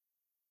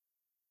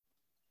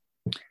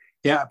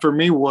 Yeah, for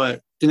me,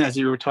 as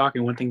you were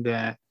talking, one thing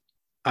that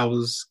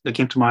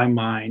came to my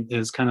mind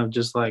is kind of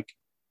just like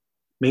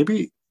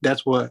maybe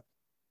that's what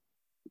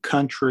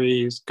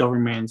countries,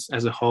 governments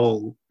as a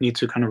whole need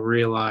to kind of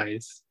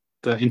realize,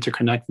 the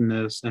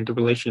interconnectedness and the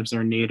relationships that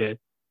are needed.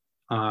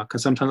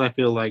 Because sometimes I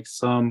feel like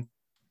some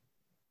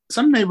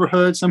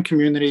neighborhoods, some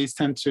communities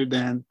tend to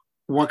then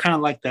want kind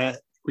of like that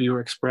we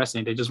were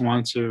expressing. They just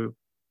want to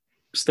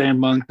stay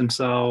among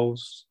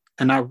themselves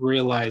and not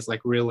realize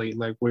like really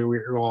like where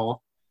we're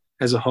all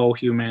as a whole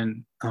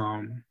human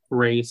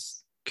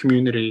race,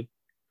 community,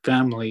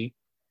 family.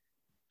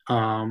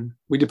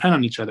 We depend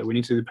on each other. We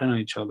need to depend on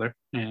each other,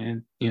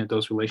 and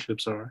those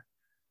relationships are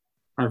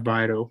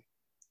vital.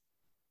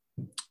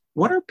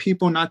 What are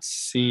people not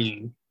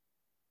seeing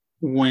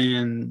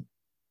when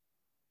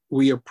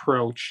we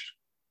approach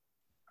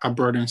our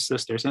brothers and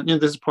sisters? And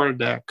this is part of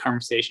that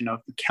conversation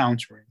of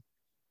encountering.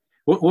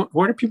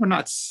 What are people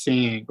not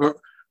seeing, or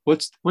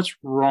what's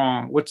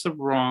wrong? What's the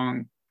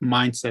wrong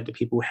mindset that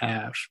people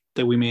have,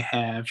 that we may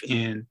have,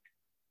 in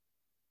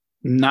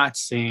not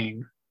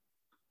seeing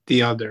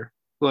the other?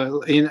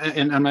 Well,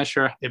 and I'm not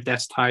sure if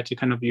that's tied to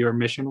kind of your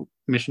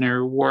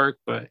missionary work,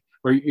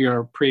 or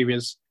your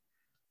previous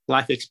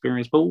life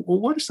experience. But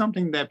what is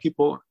something that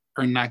people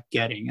are not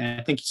getting?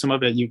 And I think some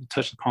of it you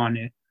touched upon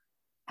it.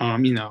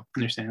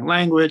 Understanding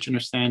language,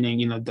 understanding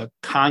the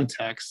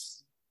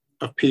context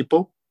of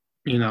people.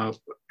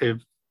 If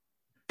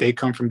they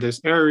come from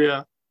this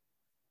area,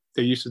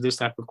 they're used to this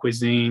type of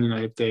cuisine.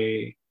 If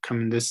they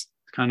come in this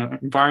kind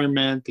of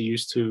environment, they're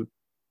used to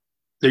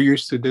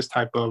this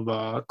type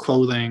of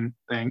clothing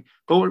thing.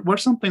 But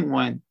what's something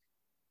when,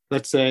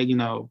 let's say,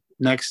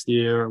 next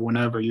year or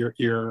whenever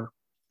you're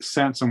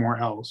sent somewhere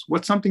else,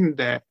 what's something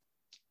that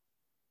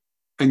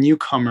a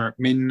newcomer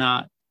may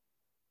not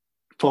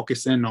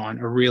focus in on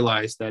or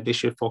realize that they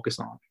should focus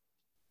on?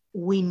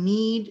 We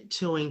need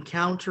to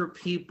encounter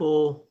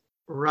people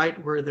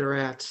right where they're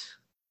at.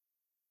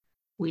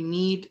 We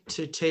need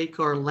to take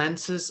our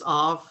lenses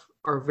off,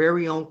 our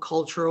very own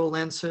cultural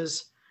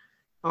lenses,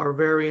 our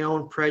very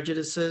own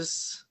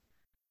prejudices,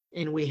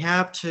 and we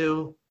have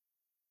to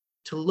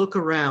look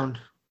around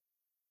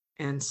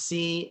and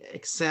see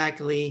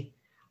exactly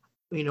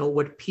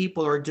what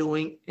people are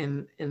doing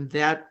in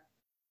that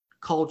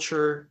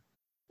culture,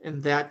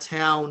 in that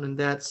town, in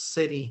that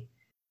city.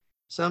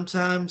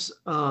 Sometimes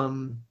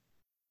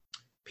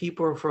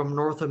people from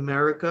North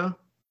America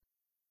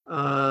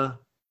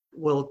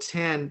will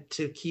tend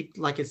to keep,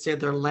 like I said,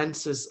 their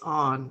lenses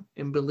on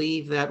and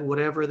believe that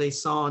whatever they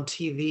saw on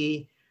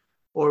TV,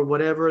 or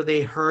whatever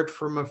they heard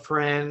from a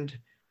friend,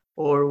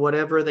 or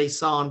whatever they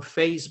saw on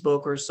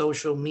Facebook or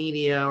social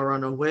media or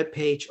on a web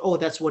page, oh,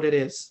 that's what it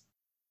is.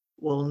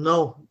 Well,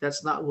 no,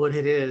 that's not what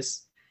it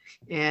is.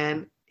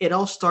 And it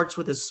all starts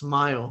with a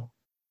smile.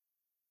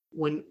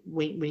 When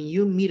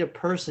you meet a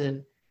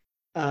person,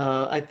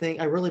 I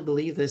really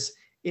believe this.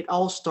 It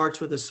all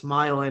starts with a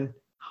smile and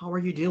how are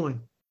you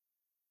doing?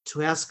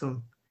 To ask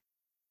them.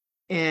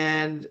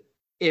 And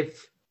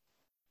if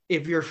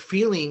your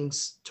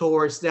feelings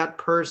towards that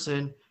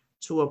person,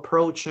 to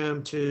approach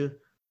them, to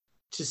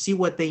see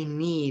what they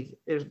need,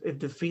 if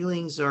the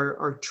feelings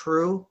are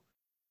true,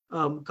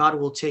 God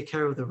will take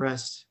care of the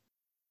rest.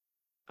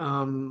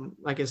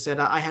 Like I said,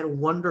 I had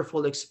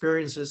wonderful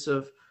experiences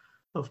of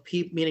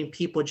meeting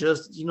people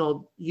just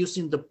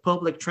using the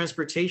public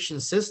transportation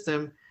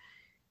system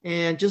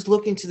and just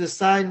looking to the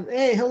side and,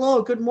 hey,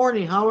 hello, good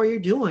morning, how are you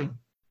doing?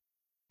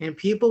 And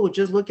people would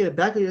just look at it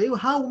back and, hey,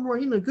 how are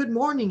you? Good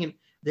morning, and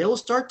they'll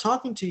start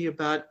talking to you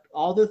about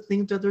all the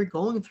things that they're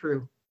going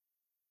through.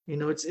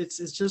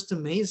 It's just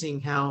amazing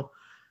how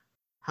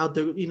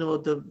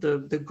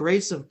the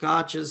grace of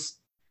God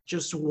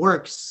just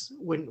works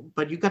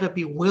but you got to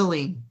be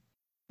willing.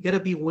 You got to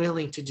be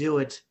willing to do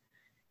it.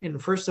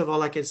 And first of all,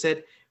 like I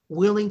said,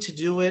 willing to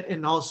do it,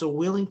 and also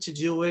willing to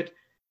do it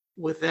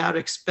without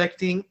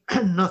expecting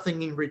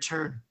nothing in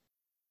return.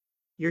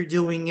 You're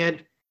doing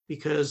it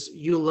because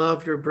you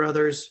love your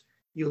brothers,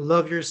 you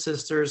love your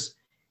sisters,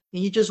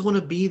 and you just want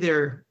to be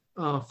there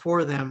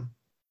for them.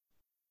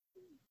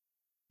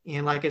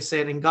 And like I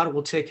said, and God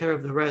will take care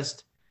of the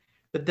rest.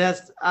 But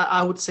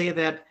I would say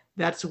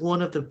that's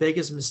one of the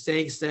biggest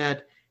mistakes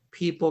that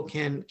people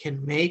can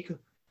make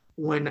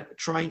when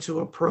trying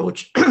to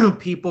approach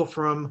people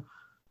from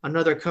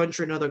another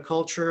country, another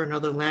culture,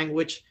 another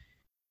language,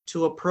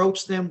 to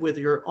approach them with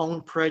your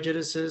own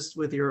prejudices,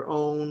 with your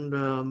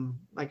own,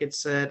 like it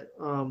said,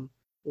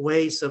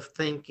 ways of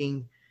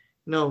thinking,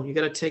 No, you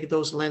got to take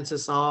those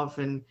lenses off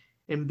and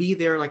be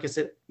there. Like I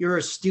said, you're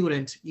a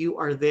student. You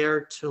are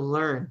there to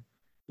learn.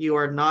 You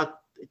are not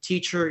a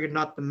teacher. You're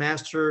not the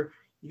master.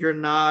 You're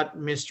not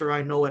Mr.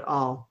 I know it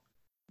all.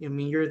 I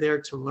mean, you're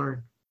there to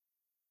learn.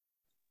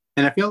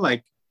 And I feel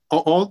like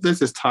all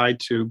this is tied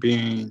to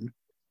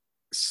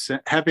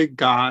having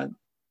God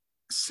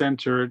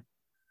centered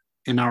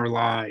in our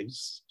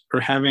lives, or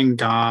having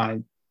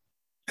God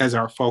as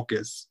our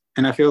focus.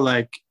 And I feel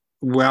like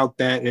without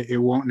that, it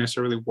won't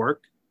necessarily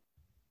work.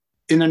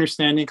 In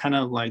understanding kind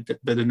of like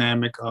the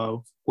dynamic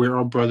of we're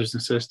all brothers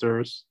and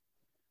sisters,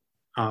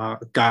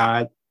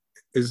 God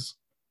is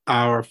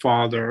our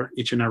Father,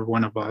 each and every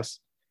one of us.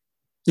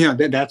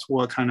 That's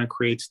what kind of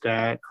creates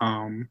that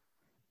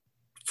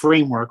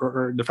framework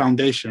or the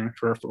foundation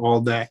for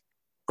all that.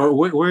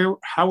 Or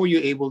how were you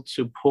able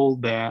to pull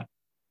that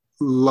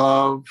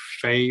love,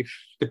 faith,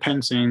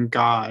 depends on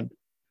God?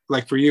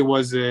 Like for you,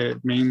 was it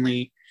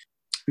mainly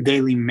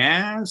daily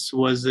mass?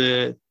 Was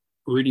it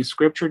reading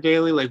scripture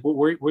daily? Like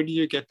where do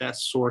you get that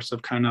source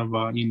of kind of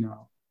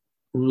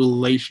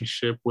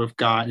relationship with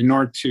God in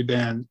order to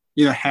then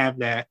have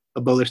that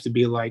ability to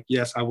be like,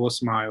 yes, I will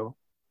smile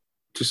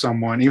to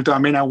someone even though I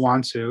may not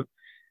want to.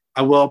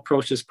 I will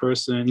approach this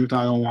person even though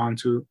I don't want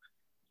to.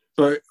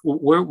 But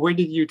where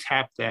did you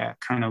tap that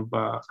kind of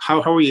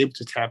how were you able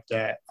to tap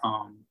that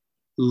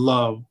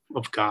love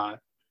of God?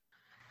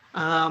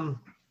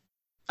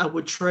 I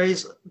would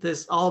trace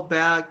this all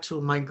back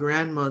to my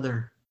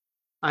grandmother.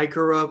 I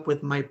grew up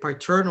with my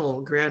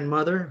paternal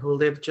grandmother who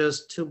lived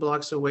just 2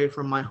 blocks away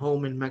from my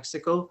home in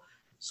Mexico.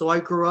 So I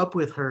grew up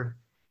with her.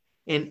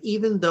 And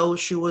even though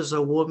she was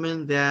a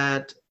woman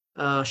that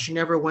she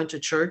never went to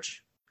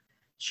church,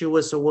 she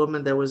was a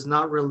woman that was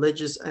not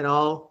religious at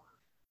all.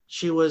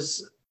 She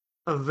was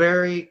a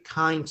very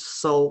kind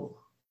soul.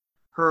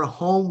 Her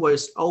home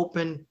was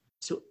open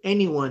to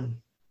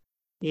anyone.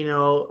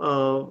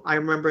 I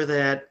remember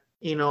that,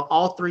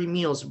 all 3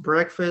 meals,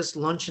 breakfast,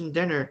 lunch, and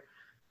dinner,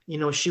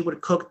 she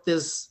would cook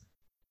this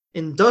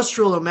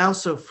industrial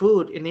amounts of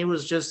food, and it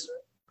was just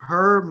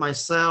her,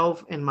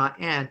 myself, and my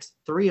aunt,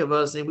 3 of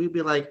us, and we'd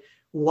be like,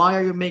 why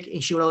are you making,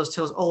 and she would always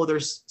tell us, oh,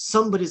 there's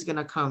somebody's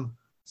gonna come,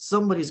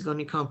 somebody's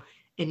gonna come.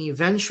 And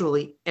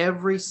eventually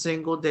every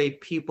single day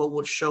people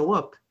would show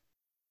up,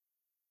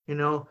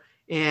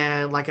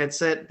 and like I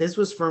said, this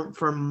was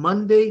from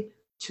Monday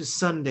to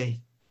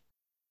Sunday,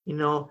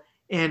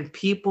 and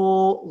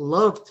people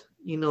loved,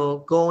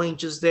 going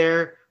just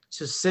there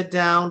to sit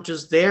down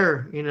just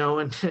there,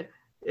 and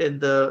in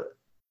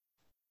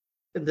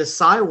the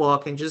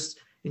sidewalk and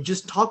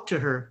just talk to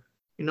her.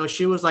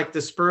 She was like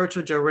the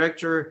spiritual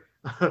director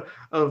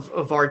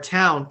of our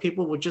town.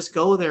 People would just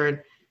go there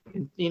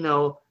and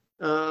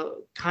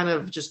kind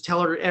of just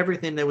tell her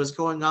everything that was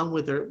going on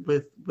with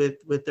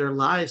their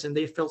lives, and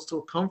they felt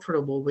so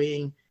comfortable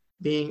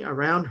being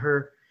around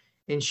her.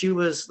 And she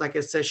was, like I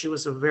said, she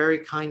was a very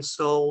kind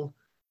soul.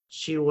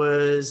 She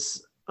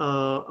was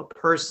a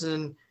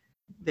person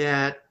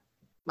that,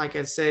 like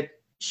I said,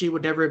 she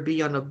would never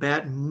be on a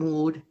bad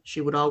mood.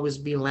 She would always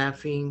be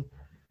laughing.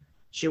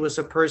 She was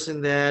a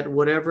person that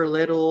whatever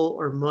little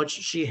or much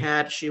she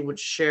had, she would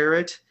share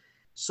it.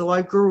 So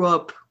I grew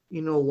up,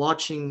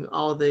 watching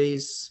all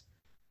these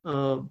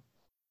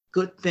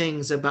good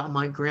things about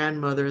my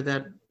grandmother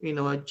that,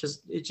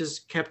 it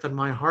just kept on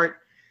my heart.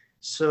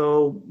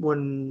 So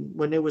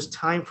when it was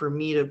time for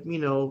me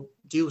to,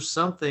 do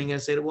something, I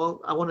said,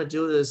 well, I want to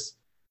do this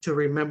to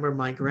remember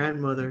my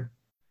grandmother.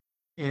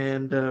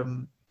 And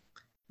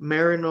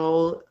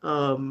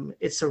Maryknoll,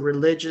 it's a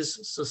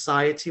religious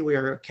society. We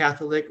are a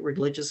Catholic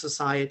religious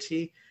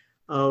society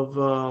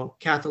of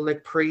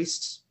Catholic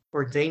priests,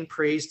 ordained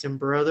priests, and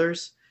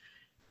brothers.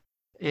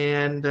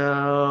 And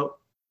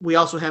we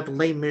also have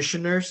lay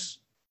missioners,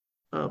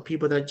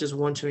 people that just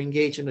want to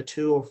engage in a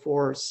 2 or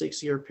 4 or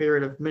 6 year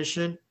period of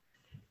mission.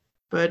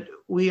 But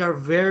we are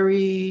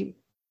very,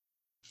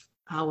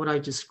 how would I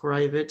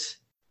describe it?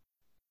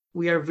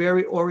 We are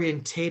very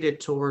orientated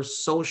towards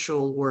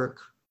social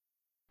work.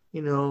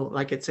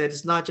 Like I said,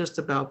 it's not just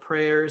about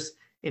prayers.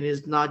 It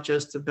is not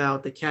just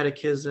about the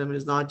catechism.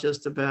 It's not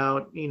just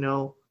about,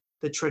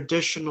 the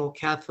traditional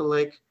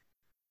Catholic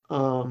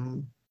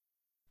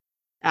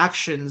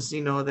actions,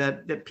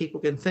 that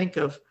people can think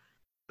of.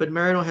 But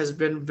Maryknoll has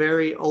been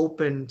very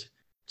open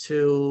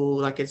to,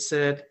 like I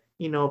said,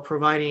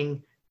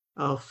 providing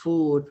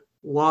food,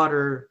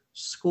 water,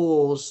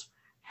 schools,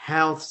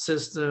 health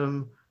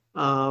system,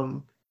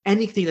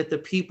 anything that the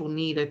people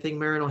need. I think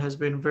Maryknoll has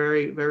been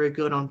very, very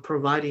good on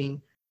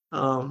providing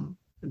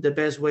the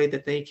best way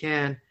that they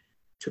can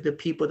to the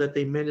people that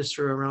they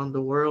minister around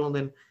the world.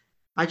 And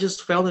I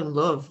just fell in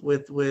love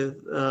with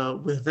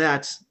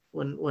that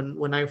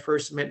when I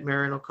first met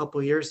Maryknoll a couple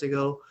of years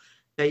ago.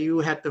 That you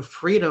had the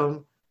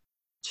freedom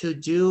to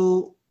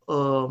do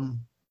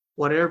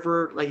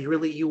whatever, like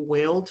really you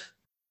willed.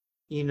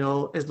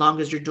 As long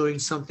as you're doing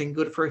something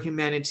good for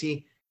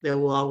humanity, there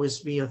will always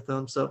be a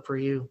thumbs up for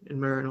you in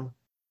Maryknoll.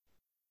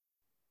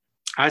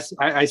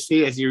 I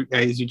see, as you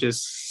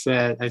just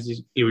said,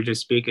 as you were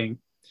just speaking,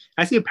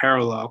 I see a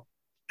parallel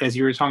as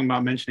you were talking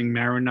about mentioning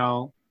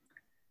Marino,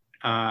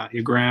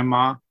 your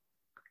grandma,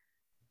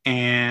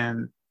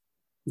 and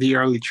the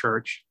early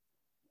church.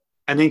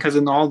 I think because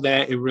in all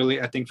that, it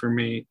really, I think for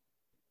me,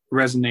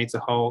 resonates the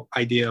whole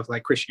idea of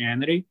like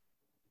Christianity.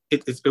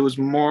 It was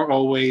more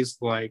always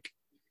like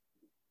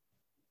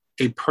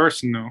a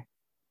personal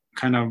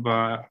kind of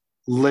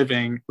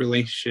living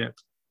relationship.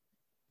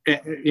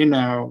 That's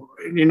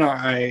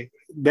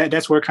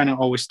where it kind of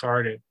always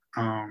started.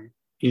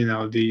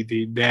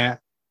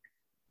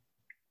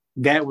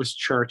 That was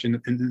church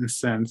in a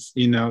sense.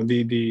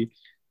 The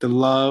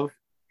love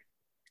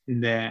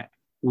that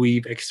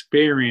we've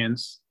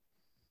experienced,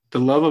 the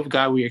love of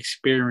God we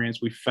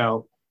experienced, we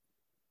felt,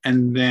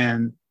 and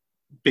then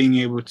being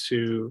able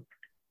to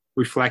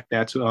reflect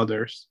that to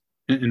others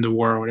in the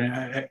world.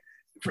 And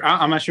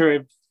I'm not sure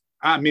if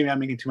maybe I'm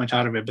making too much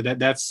out of it, but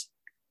that's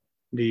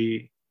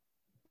the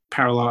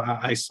parallel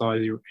I saw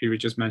you were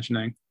just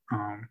mentioning.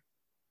 I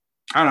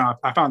don't know.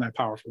 I found that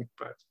powerful,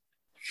 but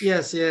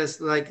Yes,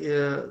 yes. Like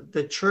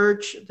the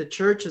church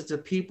is the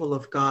people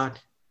of God.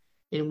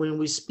 And when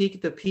we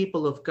speak the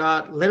people of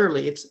God,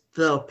 literally it's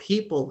the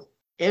people,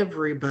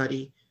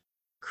 everybody,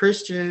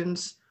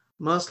 Christians,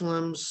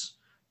 Muslims,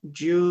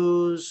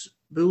 Jews,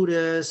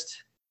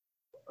 Buddhists,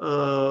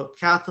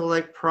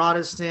 Catholic,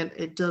 Protestant,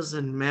 it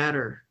doesn't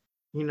matter.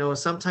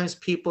 Sometimes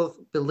people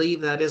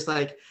believe that it's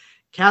like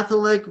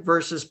Catholic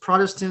versus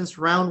Protestants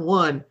round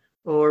one,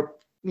 or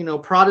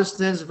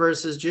Protestants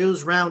versus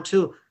Jews round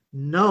two.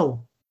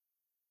 No,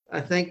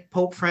 I think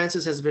Pope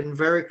Francis has been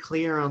very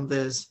clear on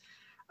this.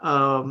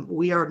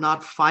 We are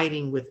not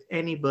fighting with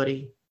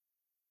anybody.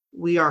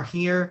 We are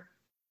here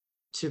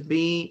to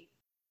be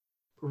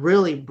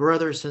really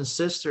brothers and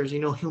sisters.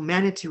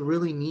 Humanity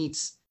really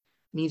needs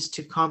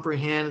to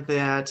comprehend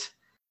that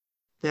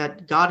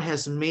God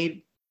has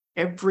made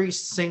every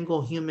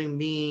single human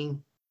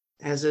being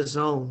as his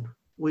own.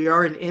 We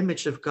are an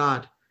image of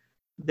God.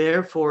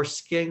 Therefore,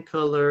 skin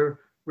color,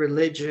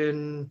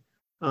 religion,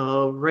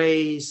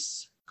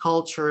 race,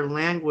 culture,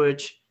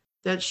 language,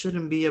 that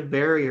shouldn't be a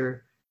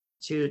barrier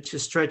to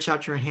stretch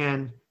out your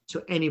hand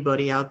to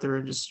anybody out there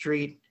in the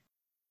street,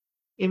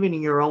 even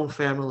in your own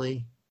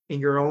family, in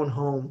your own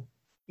home.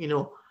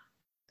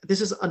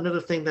 This is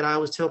another thing that I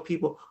always tell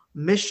people: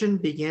 mission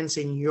begins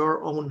in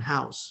your own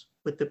house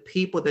with the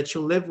people that you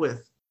live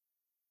with.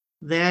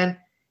 Then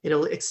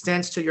it'll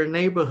extend to your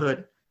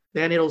neighborhood.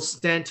 Then it'll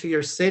extend to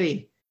your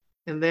city.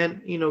 And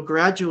then,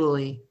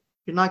 gradually,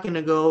 you're not going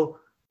to go,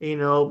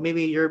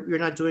 maybe you're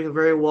not doing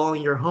very well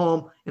in your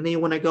home, and then you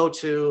want to go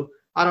to,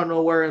 I don't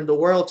know where in the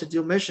world to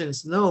do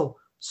missions. No,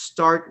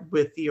 start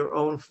with your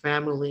own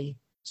family.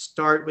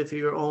 Start with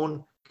your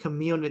own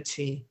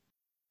community.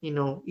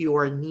 You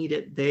are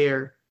needed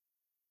there.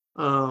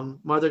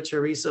 Mother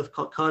Teresa of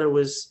Calcutta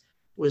was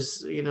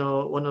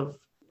one of,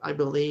 I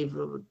believe,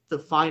 the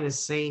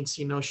finest saints.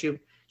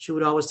 She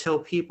would always tell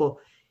people,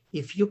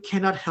 if you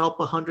cannot help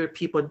 100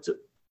 people,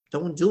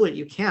 don't do it.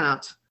 You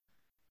cannot.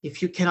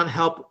 If you cannot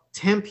help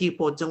 10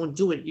 people, don't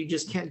do it. You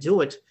just can't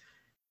do it.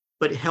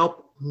 But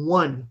help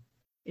one.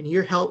 And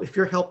if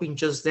you're helping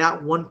just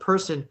that one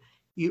person,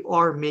 you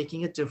are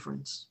making a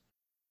difference.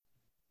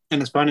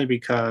 And it's funny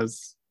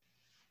because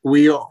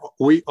we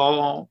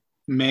all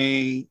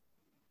may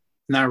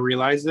not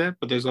realize it,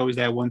 but there's always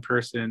that one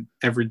person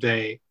every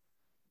day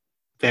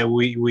that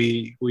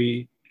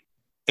we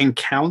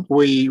encounter,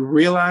 we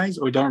realize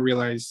or don't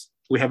realize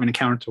we have an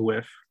encounter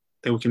with,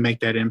 that we can make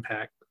that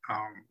impact.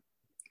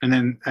 And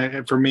then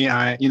for me,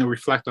 I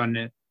reflect on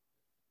it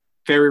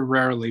very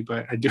rarely,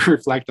 but I do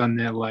reflect on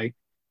it like,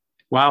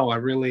 wow, I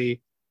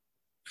really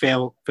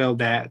failed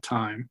that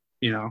time,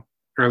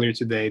 earlier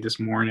today, this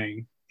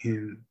morning,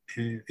 in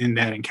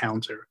that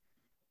encounter.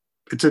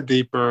 It's a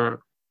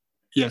deeper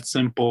yet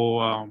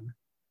simple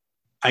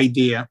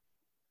idea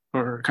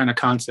or kind of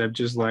concept,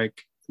 just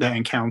like that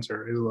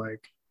encounter is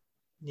like,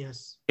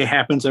 yes, it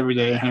happens every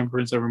day, it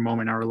happens every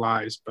moment in our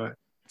lives, but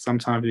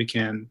sometimes we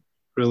can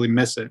really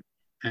miss it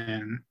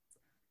and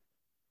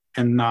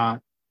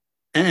not,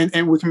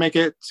 and we can make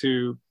it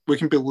to, we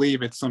can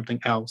believe it's something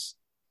else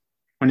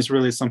when it's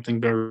really something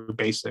very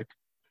basic.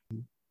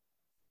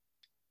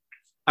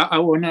 I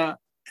want to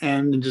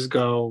end and just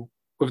go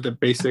with the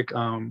basic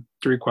 3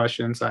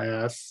 questions I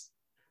ask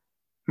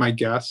my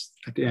guests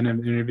at the end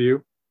of the interview.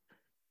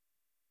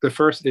 The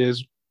first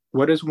is,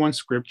 what is one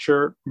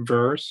scripture,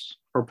 verse,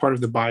 or part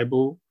of the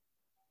Bible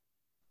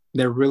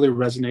that really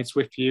resonates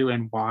with you,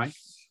 and why?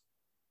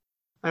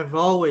 I've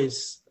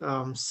always,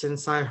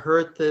 since I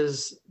heard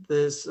this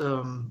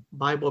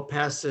Bible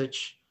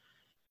passage,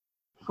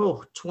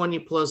 20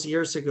 plus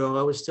years ago,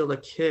 I was still a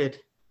kid.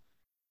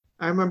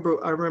 I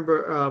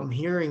remember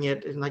hearing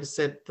it, and like I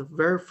said, the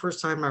very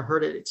first time I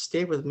heard it, it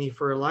stayed with me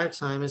for a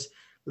lifetime. Is,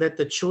 let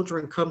the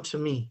children come to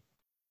me.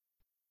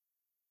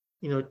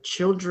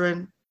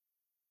 Children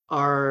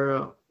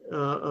are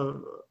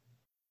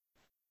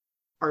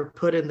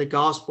put in the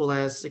gospel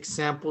as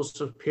examples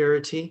of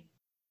purity,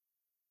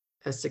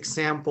 as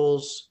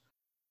examples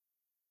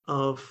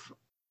of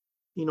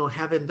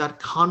having that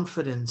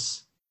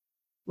confidence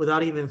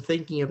without even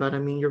thinking about it. I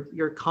mean,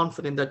 you're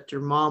confident that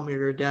your mom or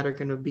your dad are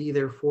going to be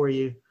there for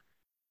you.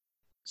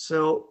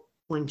 So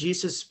when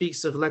Jesus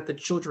speaks of let the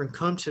children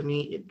come to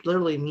me, it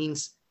literally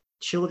means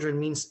children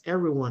means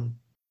everyone,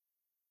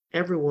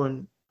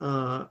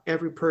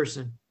 every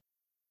person.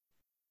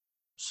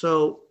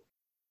 So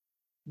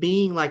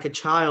being like a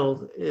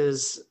child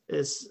is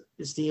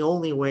the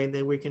only way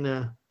that we're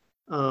gonna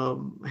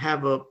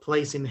have a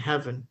place in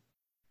heaven.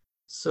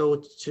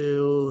 So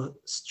to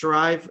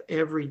strive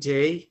every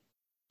day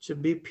to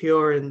be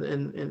pure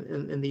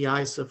in the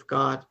eyes of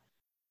God.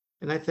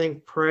 And I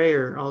think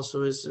prayer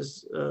also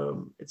is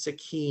it's a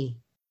key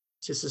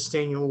to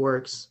sustain your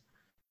works.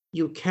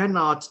 You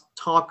cannot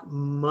talk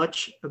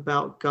much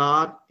about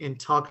God and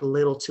talk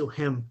little to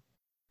Him.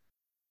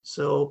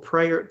 So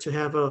prayer, to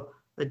have a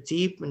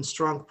deep and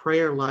strong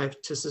prayer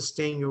life to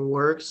sustain your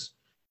works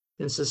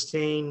and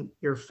sustain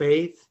your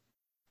faith,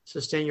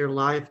 sustain your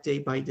life day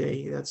by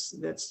day. That's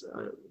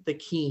the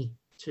key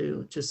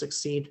to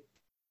succeed.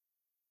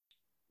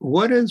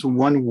 What is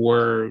one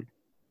word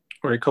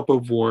or a couple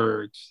of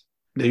words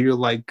that you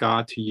like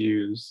God to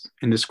use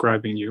in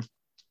describing you?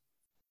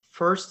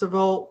 First of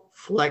all,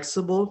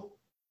 flexible.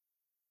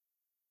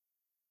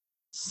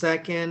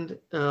 Second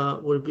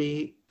would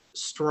be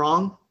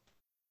strong.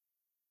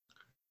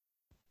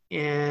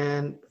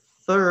 And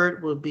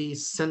third would be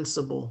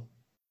sensible.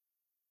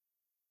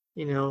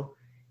 You know,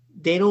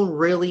 they don't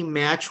really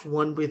match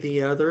one with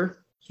the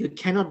other. You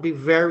cannot be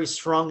very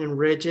strong and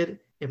rigid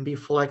and be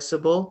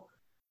flexible.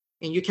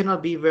 And you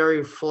cannot be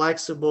very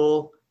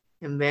flexible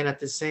and then at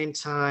the same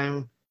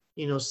time,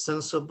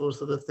 sensible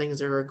to the things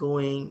that are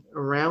going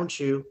around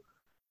you.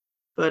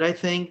 But I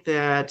think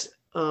that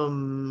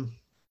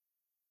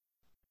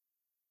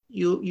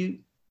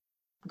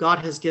God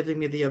has given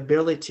me the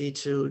ability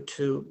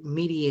to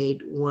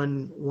mediate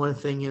one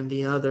thing and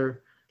the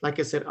other. Like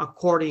I said,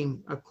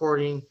 according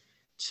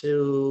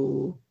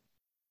to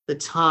the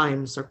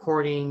times,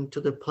 according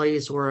to the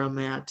place where I'm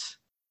at,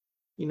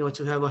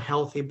 to have a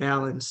healthy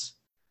balance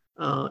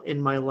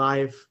in my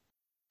life,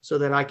 so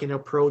that I can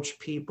approach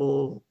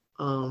people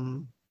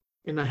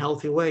in a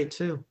healthy way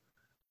too.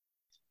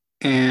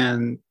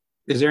 And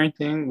is there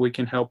anything we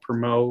can help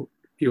promote?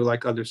 You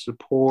like other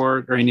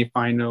support or any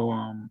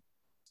final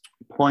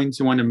points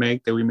you want to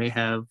make that we may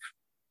have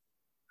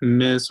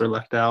missed or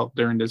left out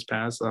during this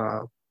past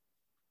hour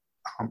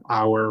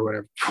or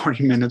whatever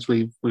 40 minutes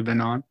we've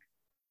been on?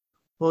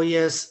 Well,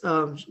 yes,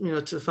 to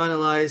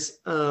finalize,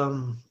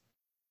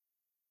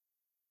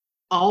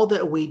 all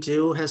that we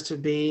do has to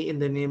be in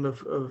the name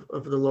of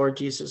the Lord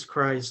Jesus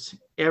Christ.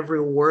 Every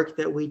work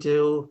that we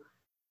do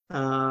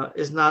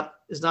is not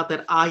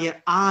that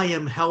I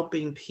am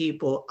helping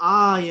people,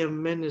 I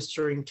am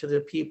ministering to the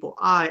people.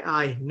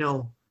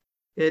 No.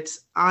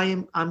 It's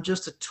I'm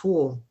just a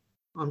tool.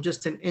 I'm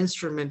just an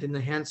instrument in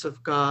the hands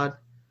of God,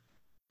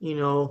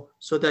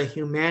 so that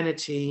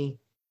humanity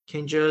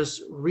can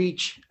just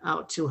reach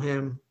out to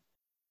Him,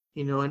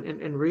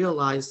 and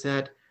realize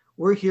that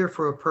we're here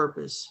for a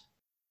purpose.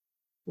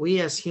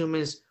 We as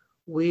humans,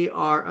 we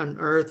are on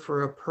earth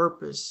for a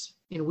purpose.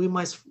 And we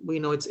must,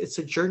 it's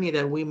a journey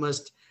that we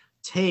must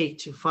take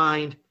to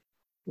find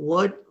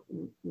what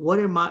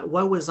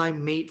was I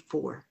made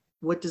for?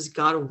 What does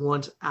God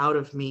want out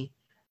of me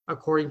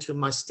according to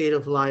my state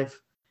of life?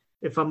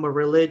 If I'm a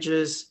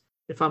religious,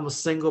 if I'm a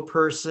single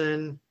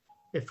person,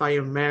 if I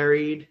am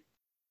married,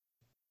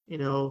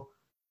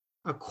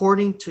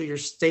 according to your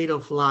state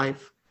of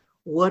life,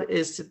 what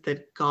is it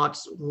that God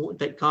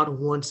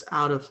wants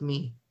out of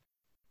me?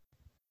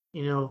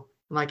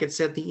 Like I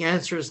said, the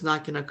answer is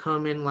not going to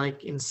come in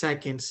like in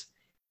seconds.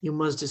 You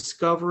must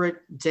discover it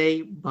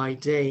day by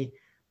day.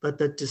 But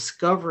the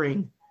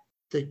discovering,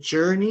 the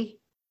journey,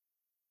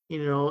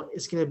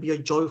 is going to be a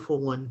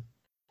joyful one.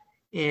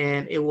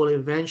 And it will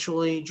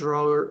eventually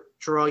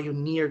draw you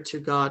near to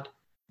God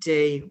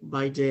day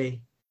by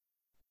day.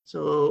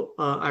 So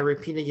I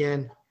repeat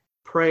again,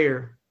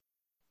 prayer.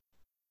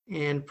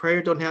 And prayer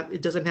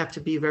it doesn't have to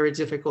be very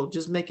difficult.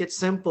 Just make it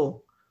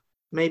simple.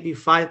 Maybe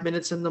 5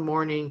 minutes in the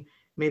morning,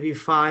 maybe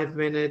 5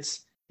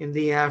 minutes in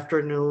the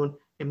afternoon,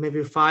 and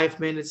maybe 5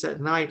 minutes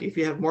at night. If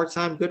you have more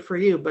time, good for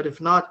you. But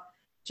if not,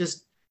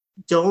 just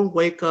don't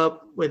wake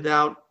up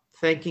without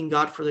thanking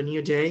God for the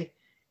new day,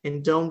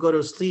 and don't go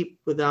to sleep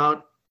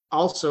without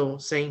also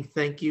saying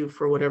thank you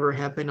for whatever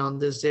happened on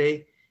this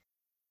day.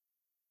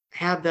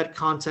 Have that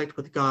contact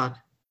with God.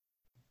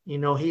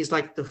 He's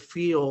like the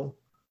fuel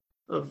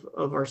of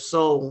our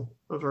soul,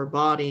 of our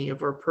body,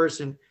 of our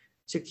person,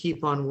 to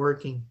keep on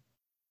working.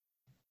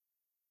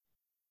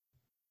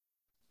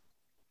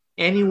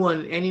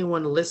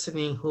 Anyone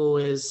listening who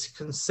is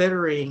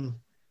considering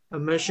a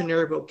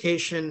missionary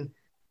vocation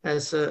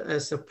as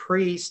a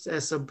priest,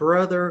 as a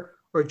brother,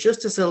 or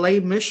just as a lay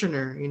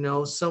missioner,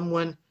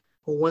 someone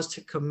who wants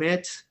to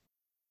commit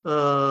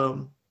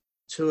to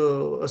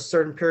a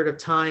certain period of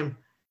time,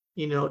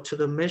 to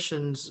the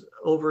missions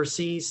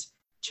overseas,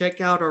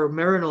 check out our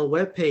Maryknoll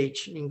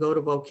webpage and go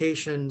to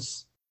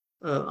vocations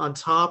on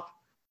top.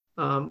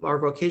 Our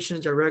vocations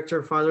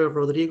director, Father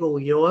Rodrigo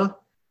Ulloa,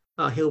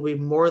 He'll be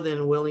more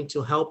than willing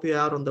to help you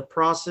out on the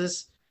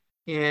process.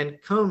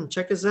 And come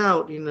check us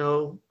out.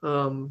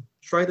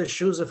 Try the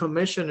shoes of a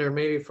missioner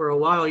maybe for a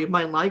while. You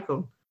might like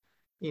them.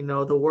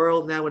 The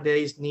world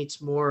nowadays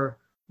needs more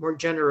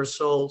generous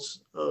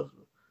souls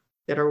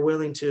that are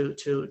willing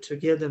to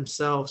give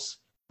themselves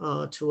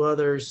to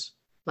others.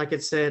 Like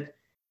it said,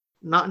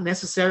 not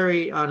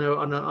necessarily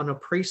on a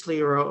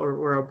priestly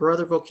or a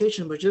brother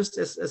vocation, but just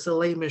as a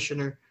lay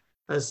missioner,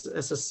 as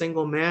a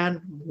single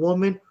man,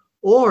 woman,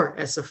 or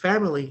as a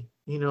family,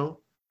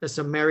 as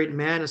a married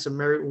man, as a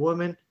married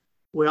woman,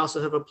 we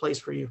also have a place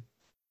for you.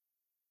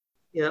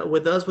 Yeah,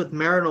 with us, with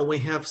Maryknoll, we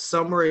have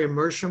summer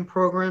immersion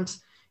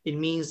programs. It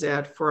means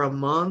that for a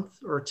month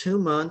or 2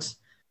 months,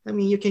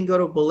 you can go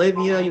to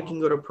Bolivia, you can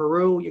go to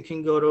Peru, you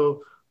can go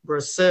to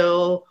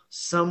Brazil,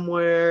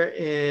 somewhere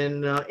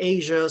in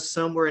Asia,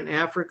 somewhere in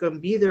Africa,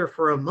 and be there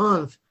for a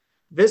month.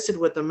 Visit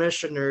with the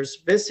missioners,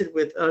 visit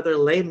with other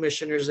lay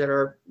missioners that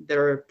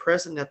are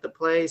present at the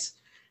place,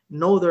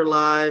 know their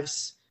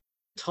lives,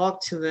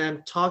 talk to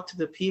them, talk to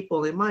the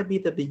people. It might be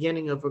the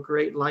beginning of a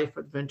great life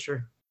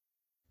adventure.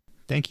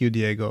 Thank you,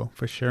 Diego,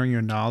 for sharing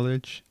your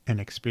knowledge and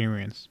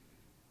experience.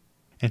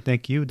 And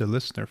thank you, the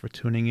listener, for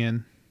tuning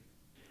in.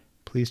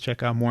 Please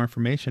check out more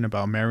information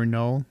about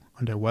Maryknoll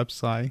on their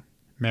website,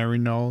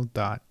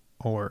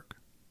 maryknoll.org.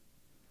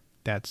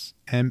 That's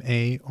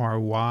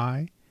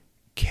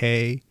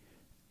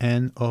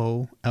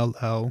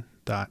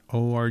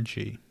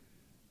MARYKNOLL.org.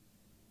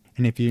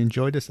 And if you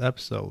enjoyed this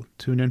episode,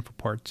 tune in for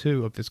part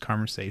 2 of this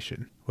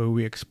conversation, where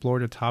we explore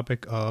the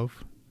topic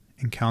of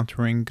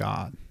encountering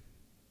God.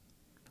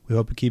 We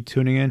hope you keep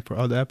tuning in for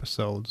other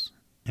episodes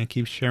and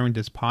keep sharing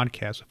this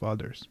podcast with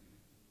others.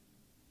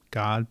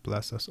 God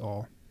bless us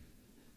all.